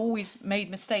always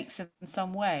made mistakes in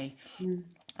some way.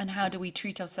 And how do we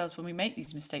treat ourselves when we make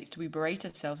these mistakes? Do we berate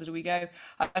ourselves, or do we go,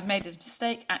 I've made this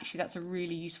mistake, actually that's a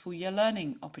really useful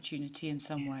learning opportunity in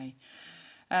some way?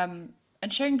 And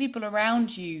showing people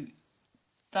around you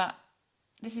that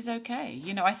this is okay.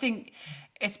 I think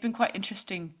it's been quite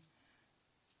interesting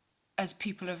as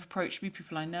people have approached me,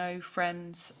 people I know,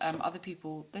 friends, other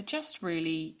people, they're just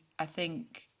really, I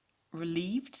think,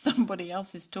 relieved somebody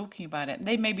else is talking about it.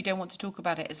 They maybe don't want to talk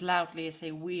about it as loudly as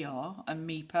say we are, and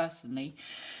me personally,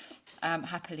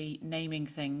 happily naming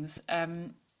things,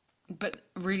 but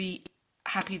really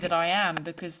happy that I am,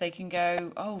 because they can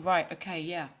go, oh right, okay,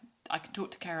 yeah, I can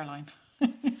talk to Caroline.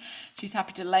 She's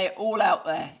happy to lay it all out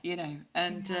there,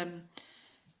 and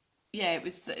it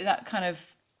was that kind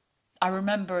of. I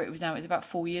remember it was about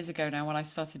 4 years ago now when I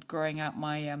started growing out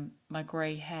my my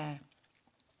grey hair.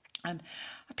 And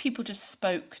people just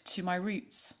spoke to my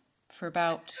roots for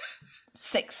about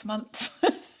 6 months.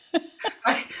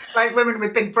 like women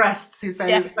with big breasts who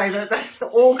say that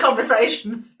all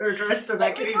conversations are addressed to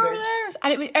their cleavage.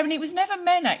 And it was never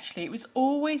men, actually. It was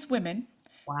always women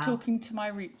talking to my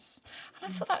roots. And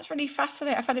I thought that's really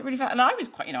fascinating. I found it really fascinating. And I was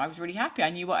quite, I was really happy. I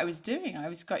knew what I was doing. I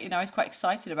was quite, I was quite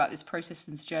excited about this process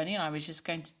and this journey, and I was just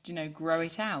going to, grow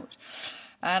it out.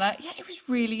 And it was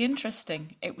really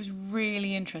interesting. It was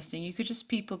really interesting. You could just,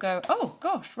 people go, oh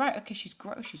gosh, right, okay, she's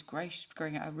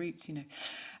growing out her roots,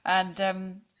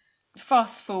 And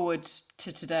fast forward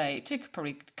to today, it took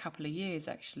probably a couple of years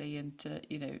actually, and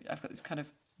I've got this kind of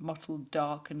mottled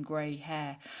dark and grey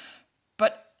hair.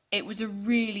 But it was a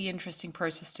really interesting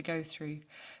process to go through.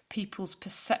 People's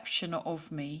perception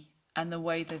of me and the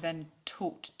way they then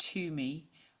talked to me,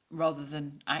 rather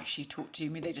than actually talk to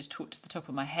me, they just talked to the top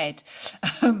of my head.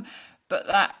 But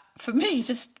that, for me,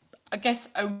 just, I guess,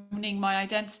 owning my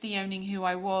identity, owning who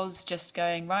I was, just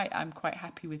going, right, I'm quite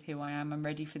happy with who I am. I'm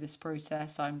ready for this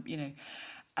process.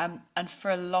 And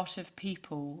for a lot of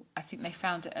people, I think they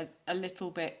found it a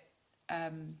little bit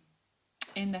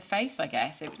in their face, I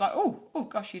guess. It was like, oh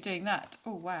gosh, you're doing that.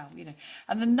 Oh, wow,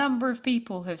 And the number of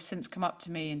people have since come up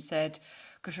to me and said,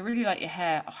 gosh, I really like your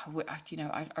hair. Oh,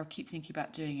 I keep thinking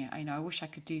about doing it. I wish I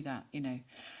could do that,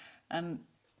 And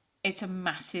it's a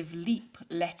massive leap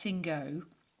letting go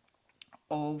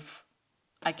of,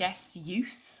 I guess,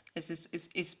 youth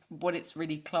is what it's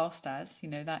really classed as,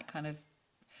 that kind of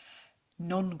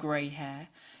non-grey hair,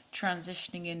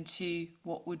 transitioning into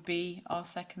what would be our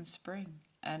second spring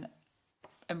and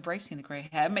embracing the grey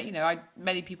hair.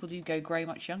 Many people do go grey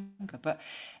much younger, but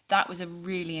that was a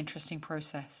really interesting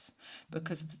process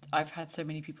because I've had so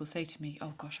many people say to me,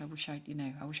 oh gosh, I wish I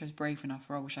was brave enough,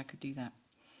 or I wish I could do that.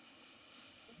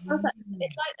 It's like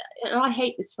that, and I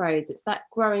hate this phrase, it's that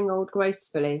growing old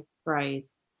gracefully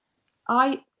phrase.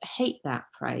 I hate that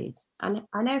phrase, and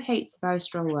I know hate's a very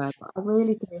strong word, but I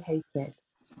really do hate it.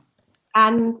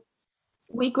 And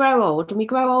we grow old, and we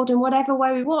grow old in whatever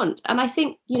way we want. And I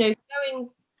think, going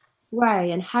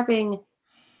grey and having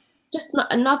just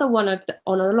another one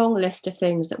on a long list of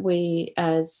things that we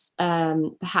as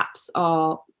perhaps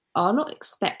are not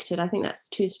expected. I think that's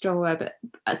too strong a word, but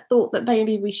I thought that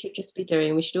maybe we should just be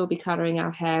doing. We should all be colouring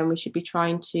our hair, and we should be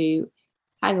trying to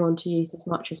hang on to youth as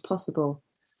much as possible.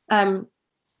 And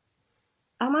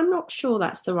I'm not sure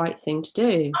that's the right thing to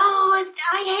do. Oh,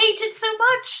 I hate it so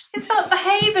much. It's about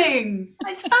behaving.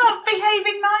 It's about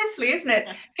behaving nicely, isn't it?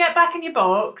 Get back in your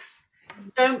box.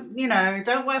 Don't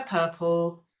wear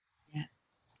purple. Yeah.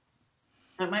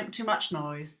 Don't make too much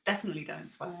noise. Definitely don't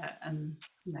swear. And,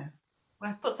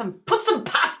 put some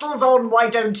pastels on, why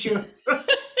don't you?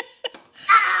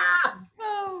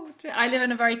 I live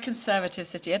in a very conservative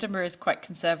city. Edinburgh is quite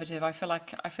conservative. I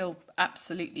feel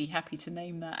absolutely happy to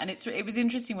name that. And it was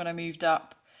interesting when I moved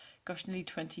up, gosh, nearly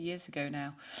 20 years ago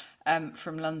now,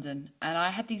 from London. And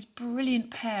I had these brilliant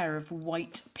pair of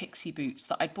white pixie boots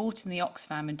that I bought in the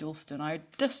Oxfam in Dalston. I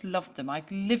just loved them. I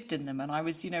lived in them. And I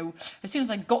was, as soon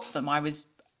as I got them, I was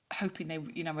hoping they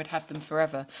would have them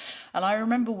forever. And I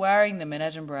remember wearing them in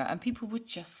Edinburgh, and people would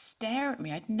just stare at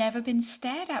me. I'd never been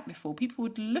stared at before. People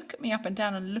would look at me up and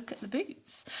down and look at the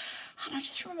boots, and I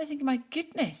just remember thinking, my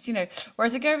goodness,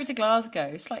 whereas I go over to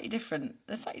Glasgow, slightly different.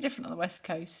 They're slightly different on the West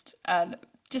Coast, and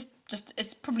just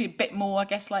it's probably a bit more, I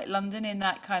guess, like London in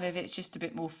that kind of, it's just a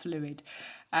bit more fluid,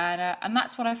 and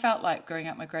that's what I felt like growing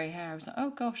out my grey hair. I was like,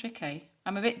 oh gosh, okay,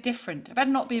 I'm a bit different. I better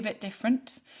not be a bit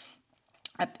different.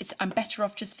 I'm better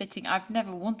off just fitting. I've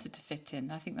never wanted to fit in.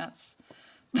 I think that's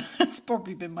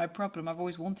probably been my problem. I've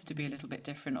always wanted to be a little bit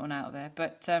different on out there,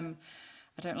 but I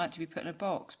don't like to be put in a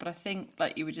box. But I think,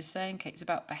 like you were just saying, Kate, it's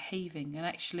about behaving. And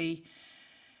actually,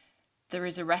 there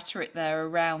is a rhetoric there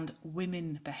around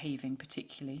women behaving,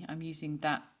 particularly. I'm using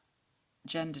that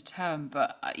gender term,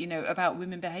 but, about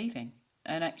women behaving.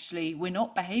 And actually, we're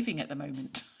not behaving at the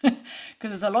moment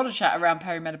because there's a lot of chat around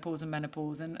perimenopause and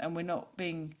menopause, and we're not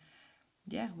being...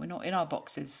 Yeah, we're not in our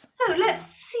boxes. So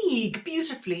let's segue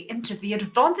beautifully into the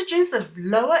advantages of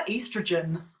lower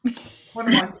estrogen. One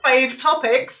of my fave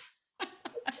topics.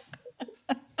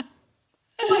 Why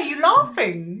are you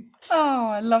laughing? Oh,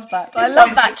 I love that. I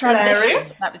love that transition.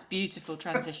 Hilarious. That was beautiful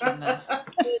transition there.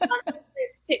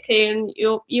 Particularly,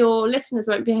 and your listeners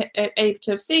won't be able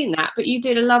to have seen that, but you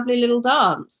did a lovely little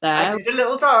dance there. I did a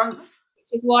little dance.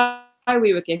 Which is why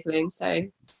we were giggling so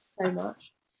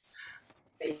much.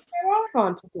 There are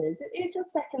advantages. It is your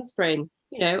second spring.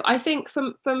 I think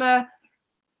from a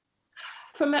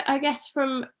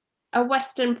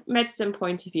Western medicine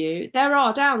point of view, there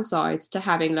are downsides to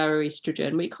having lower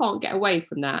estrogen. We can't get away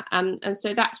from that, and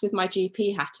so that's with my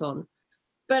GP hat on.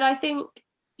 But I think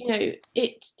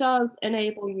it does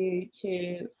enable you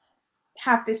to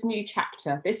have this new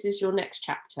chapter. This is your next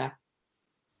chapter,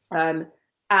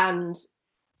 and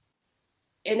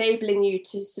enabling you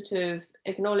to sort of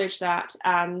acknowledge that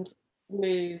and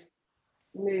move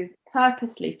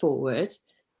purposely forward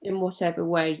in whatever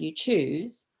way you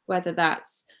choose, whether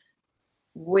that's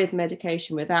with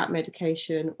medication, without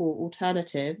medication, or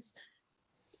alternatives.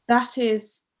 That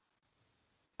is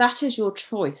your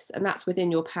choice, and that's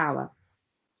within your power.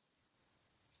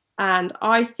 And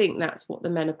I think that's what the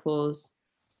menopause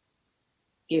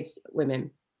gives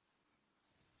women.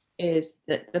 is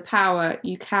that the power,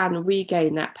 you can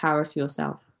regain that power for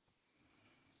yourself.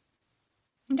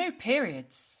 No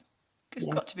periods. It's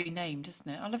Yeah. got to be named, isn't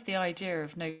it? I love the idea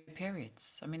of no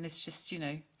periods. I mean, it's just,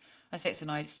 I say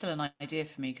it's still an idea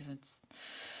for me because it's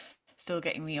still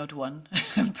getting the odd one.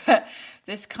 But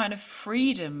this kind of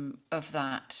freedom of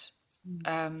that,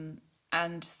 and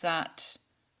that,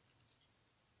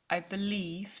 I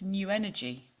believe, new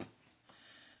energy.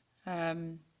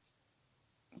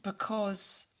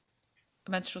 Because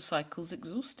the menstrual cycle's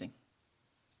exhausting.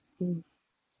 Mm.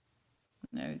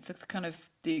 The kind of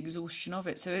the exhaustion of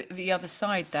it. So the other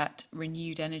side, that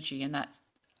renewed energy and that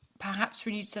perhaps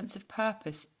renewed sense of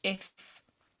purpose, if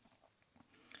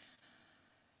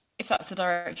that's the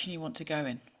direction you want to go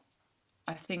in.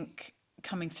 I think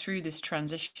coming through this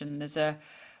transition, there's a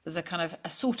kind of a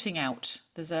sorting out.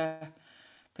 There's a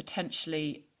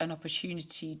potentially an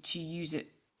opportunity to use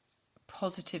it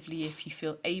positively if you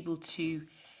feel able to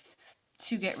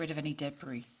get rid of any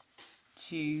debris,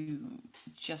 to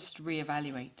just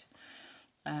reevaluate,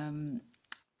 and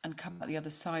come out the other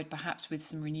side perhaps with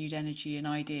some renewed energy and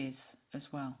ideas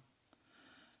as well.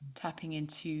 Tapping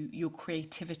into your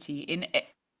creativity in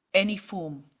any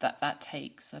form that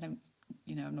takes. I'm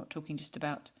not talking just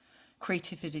about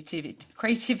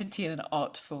creativity in an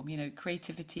art form,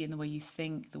 creativity in the way you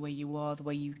think, the way you are, the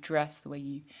way you dress, the way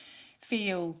you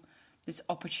feel, this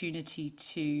opportunity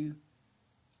to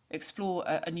explore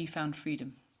a newfound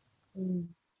freedom.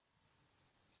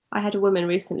 I had a woman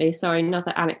recently, sorry,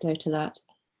 another anecdote to that,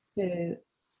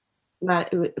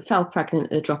 who fell pregnant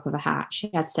at the drop of a hat. She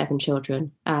had 7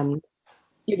 children and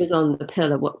she was on the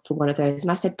pill for one of those.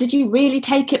 And I said, "Did you really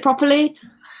take it properly?"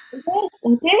 "Yes,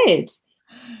 I did."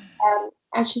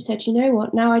 And she said, "You know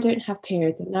what? Now I don't have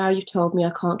periods, and now you've told me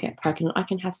I can't get pregnant. I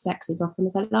can have sex as often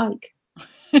as I like."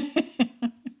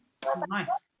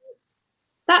 Nice.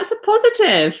 That's a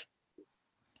positive.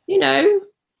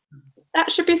 That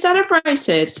should be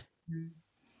celebrated.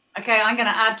 Okay, I'm going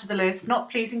to add to the list, not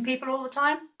pleasing people all the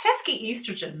time. Pesky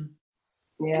estrogen.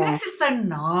 Yeah. It makes it so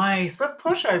nice. We're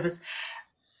pushovers.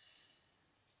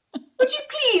 Would you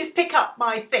please pick up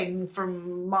my thing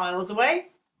from miles away?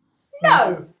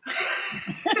 No.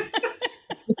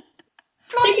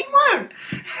 Bloody won't.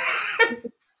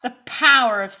 The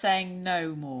power of saying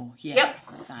no more. Yes.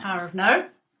 Yep. That. Power of no.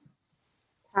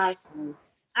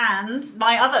 And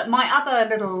my other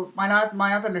little one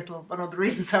of the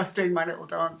reasons I was doing my little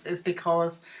dance is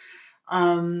because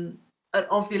at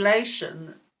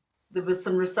ovulation there was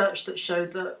some research that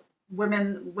showed that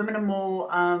women are more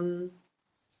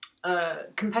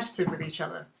competitive with each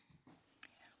other.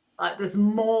 Like there's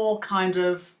more kind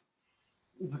of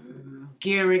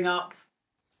gearing up,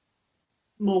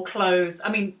 more clothes.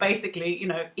 I mean, basically,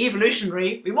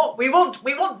 evolutionary. We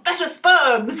want better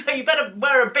sperm, so you better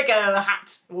wear a bigger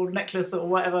hat or necklace or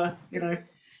whatever. Wear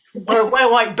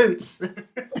white boots.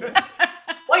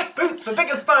 White boots for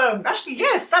bigger sperm. Actually,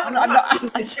 yes, that would.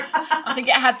 I think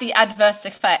it had the adverse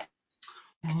effect,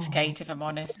 Kate, if I'm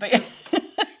honest. But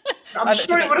I'm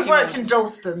sure it would have worked in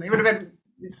Dalston. It would have been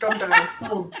gone down as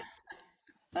storm.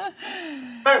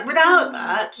 But without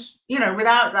that,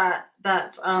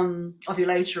 that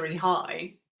ovulatory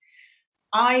high,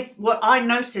 what I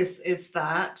notice is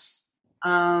that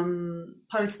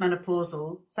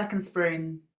postmenopausal second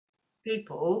spring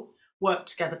people work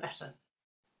together better.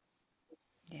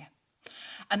 Yeah,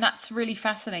 and that's really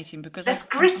fascinating because less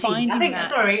gritty. Sorry,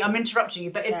 I'm interrupting you,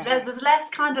 but there's less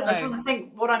kind of. No. I'm trying to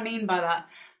think what I mean by that.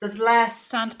 There's less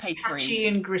sandpapery, patchy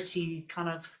and gritty kind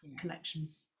of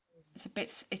connections.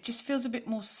 It just feels a bit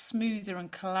more smoother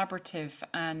and collaborative.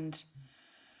 And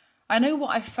I know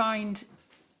what I find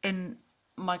in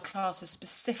my classes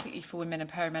specifically for women in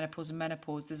perimenopause and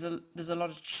menopause, there's a lot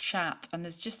of chat, and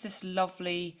there's just this there's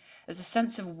a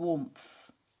sense of warmth.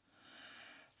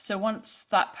 So once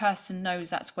that person knows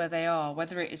that's where they are,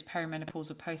 whether it is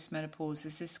perimenopause or postmenopause,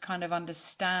 there's this kind of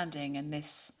understanding and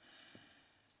there's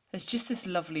just this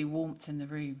lovely warmth in the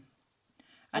room.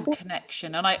 And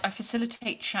connection, and I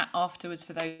facilitate chat afterwards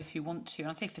for those who want to.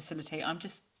 And I say facilitate, I'm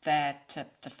just there to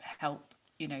help,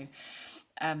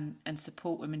 and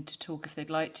support women to talk if they'd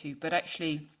like to. But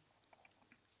actually,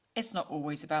 it's not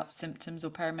always about symptoms or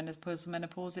perimenopause or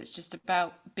menopause. It's just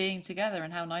about being together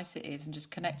and how nice it is, and just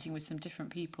connecting with some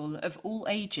different people of all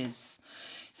ages.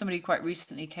 Somebody quite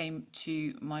recently came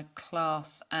to my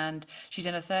class, and she's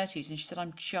in her 30s, and she said,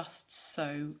 "I'm just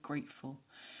so grateful."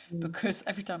 Because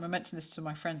every time I mention this to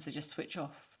my friends, they just switch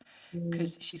off.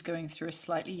 because she's going through a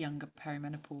slightly younger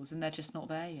perimenopause and they're just not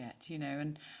there yet,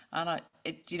 and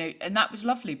that was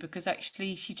lovely because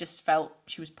actually she just felt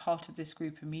she was part of this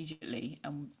group immediately,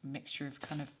 and a mixture of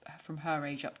kind of from her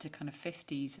age up to kind of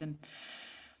 50s. And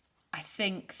I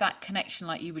think that connection,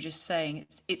 like you were just saying,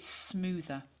 it's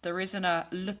smoother. There isn't a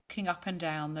looking up and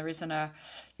down. There isn't a,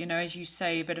 as you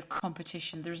say, a bit of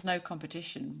competition. There's no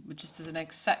competition. Just as an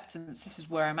acceptance, this is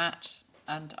where I'm at,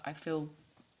 and I feel,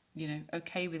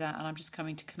 okay with that. And I'm just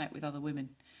coming to connect with other women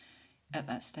at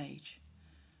that stage.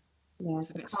 Yeah,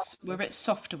 we're a bit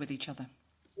softer with each other.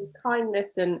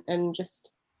 Kindness and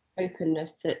just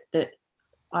openness that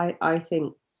I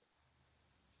think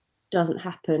doesn't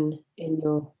happen in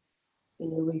your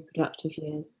reproductive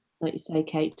years, like you say,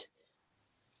 Kate.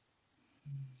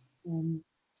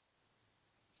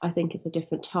 I think it's a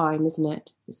different time, isn't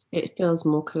it? It feels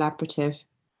more collaborative.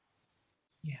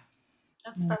 Yeah,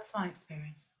 that's my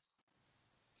experience.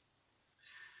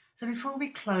 So before we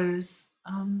close,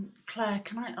 Claire,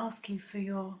 can I ask you for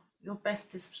your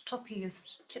bestest,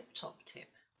 toppiest, tip-top tip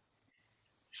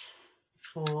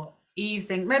for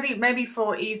easing, maybe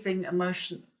for easing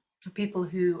emotion for people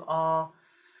who are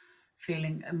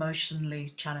feeling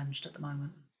emotionally challenged at the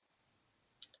moment?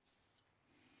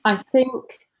 I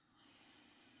think,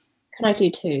 can I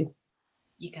do two?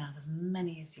 You can have as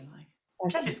many as you like.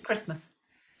 Pretend it's Christmas.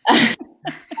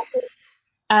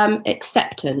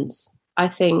 Acceptance. I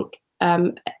think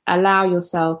allow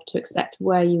yourself to accept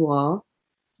where you are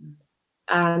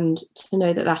and to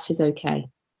know that that is okay.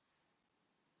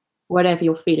 Whatever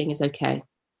you're feeling is okay.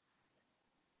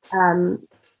 And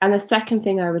the second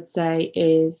thing I would say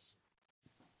is,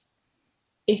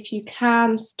 if you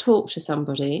can talk to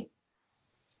somebody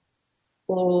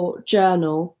or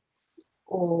journal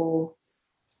or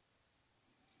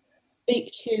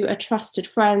speak to a trusted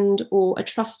friend or a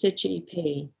trusted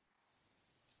GP,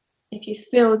 if you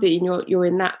feel that you're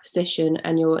in that position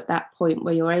and you're at that point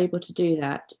where you're able to do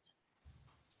that,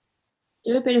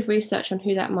 do a bit of research on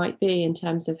who that might be in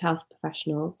terms of health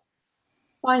professionals.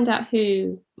 Find out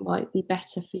who might be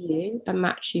better for you and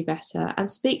match you better,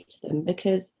 and speak to them,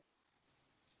 because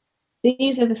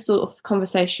these are the sort of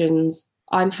conversations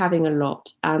I'm having a lot,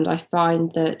 and I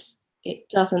find that it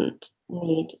doesn't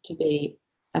need to be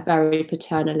a very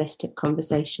paternalistic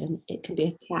conversation. It can be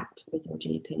a chat with your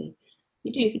GP.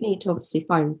 You do need to obviously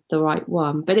find the right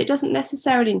one, but it doesn't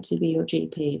necessarily need to be your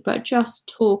GP, but just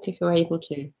talk if you're able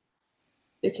to.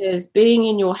 Because being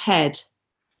in your head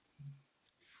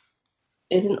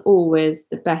isn't always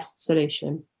the best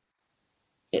solution.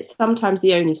 It's sometimes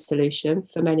the only solution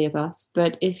for many of us,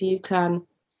 but if you can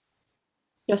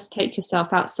just take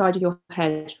yourself outside of your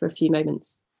head for a few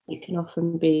moments, it can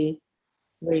often be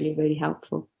really, really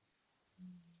helpful.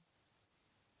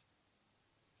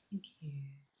 Thank you.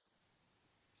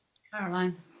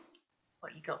 Caroline,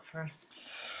 what you got for us?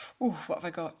 Oh, what have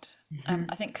I got?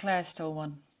 I think Claire stole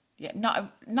one. Yeah,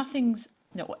 nothing's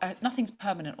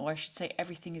permanent, or I should say,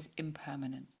 everything is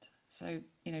impermanent. So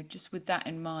just with that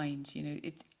in mind,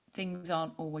 things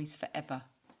aren't always forever,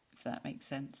 if that makes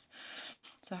sense.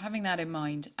 So having that in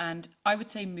mind, and I would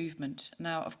say movement.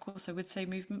 Now, of course, I would say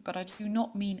movement, but I do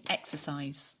not mean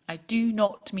exercise. I do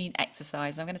not mean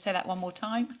exercise. I'm going to say that one more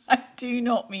time. I do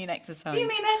not mean exercise. Do you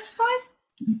mean exercise?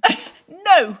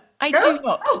 No, I do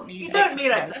not. Oh, you don't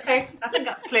mean exercise. Okay, I think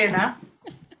that's clear now.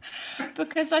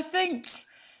 Because I think,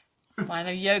 well, I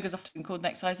know yoga is often called an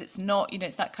exercise. It's not,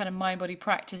 it's that kind of mind-body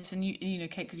practice, and you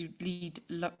Kate, because you lead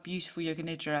beautiful yoga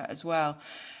nidra as well.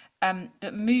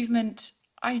 But movement,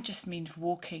 I just mean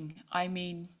walking. I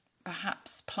mean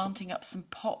perhaps planting up some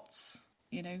pots,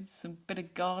 some bit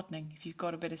of gardening if you've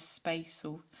got a bit of space,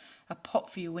 or a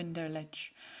pot for your window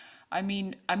ledge. I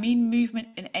mean movement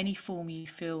in any form you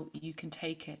feel you can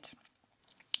take it.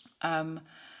 And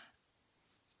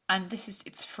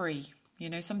it's free.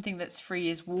 Something that's free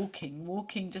is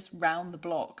walking just round the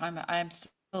block. I am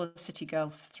still a city girl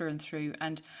through and through,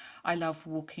 and I love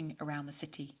walking around the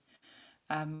city.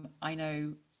 I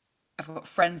know I've got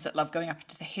friends that love going up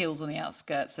into the hills on the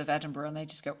outskirts of Edinburgh, and they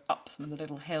just go up some of the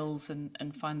little hills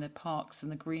and find the parks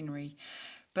and the greenery.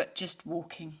 But just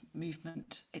walking,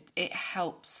 movement, it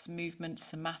helps. Movement,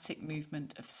 somatic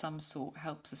movement of some sort,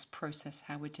 helps us process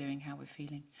how we're doing, how we're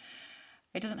feeling.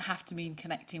 It doesn't have to mean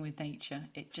connecting with nature.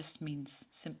 It just means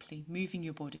simply moving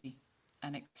your body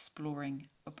and exploring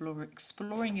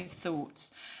your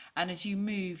thoughts. And as you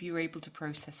move, you're able to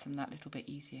process them that little bit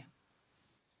easier.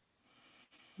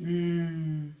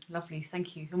 Lovely,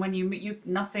 thank you. And when you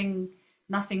nothing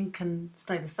can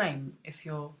stay the same if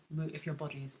your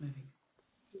body is moving.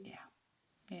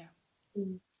 Yeah.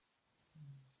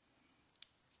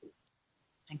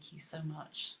 Thank you so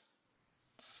much.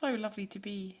 So lovely to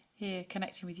be here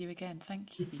connecting with you again.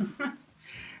 Thank you.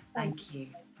 Thank you.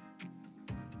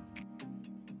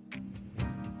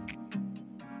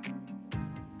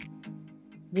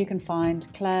 You can find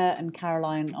Claire and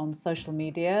Caroline on social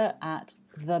media at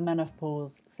The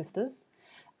Menopause Sisters,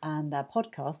 and their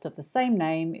podcast of the same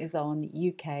name is on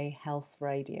UK Health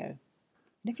Radio.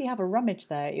 And if you have a rummage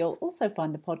there, you'll also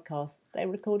find the podcast they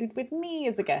recorded with me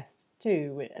as a guest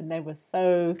too, and they were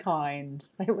so kind.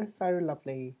 They were so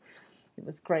lovely. It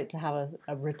was great to have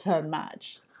a return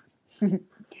match.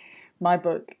 My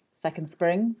book, Second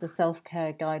Spring, The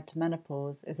Self-Care Guide to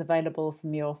Menopause, is available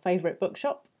from your favourite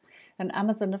bookshop. And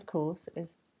Amazon, of course,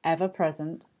 is ever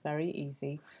present, very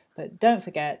easy. But don't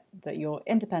forget that your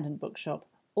independent bookshop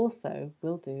also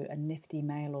will do a nifty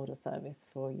mail order service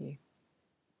for you.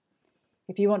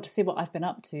 If you want to see what I've been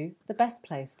up to, the best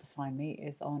place to find me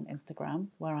is on Instagram,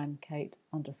 where I'm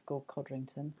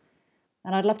Kate_Codrington.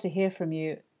 And I'd love to hear from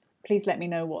you. Please let me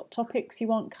know what topics you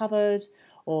want covered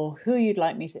or who you'd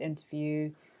like me to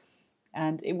interview.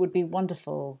 And it would be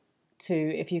wonderful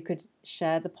too if you could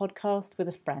share the podcast with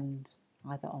a friend,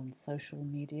 either on social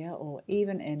media or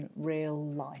even in real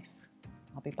life.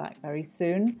 I'll be back very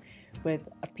soon with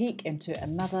a peek into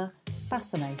another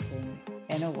fascinating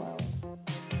inner world.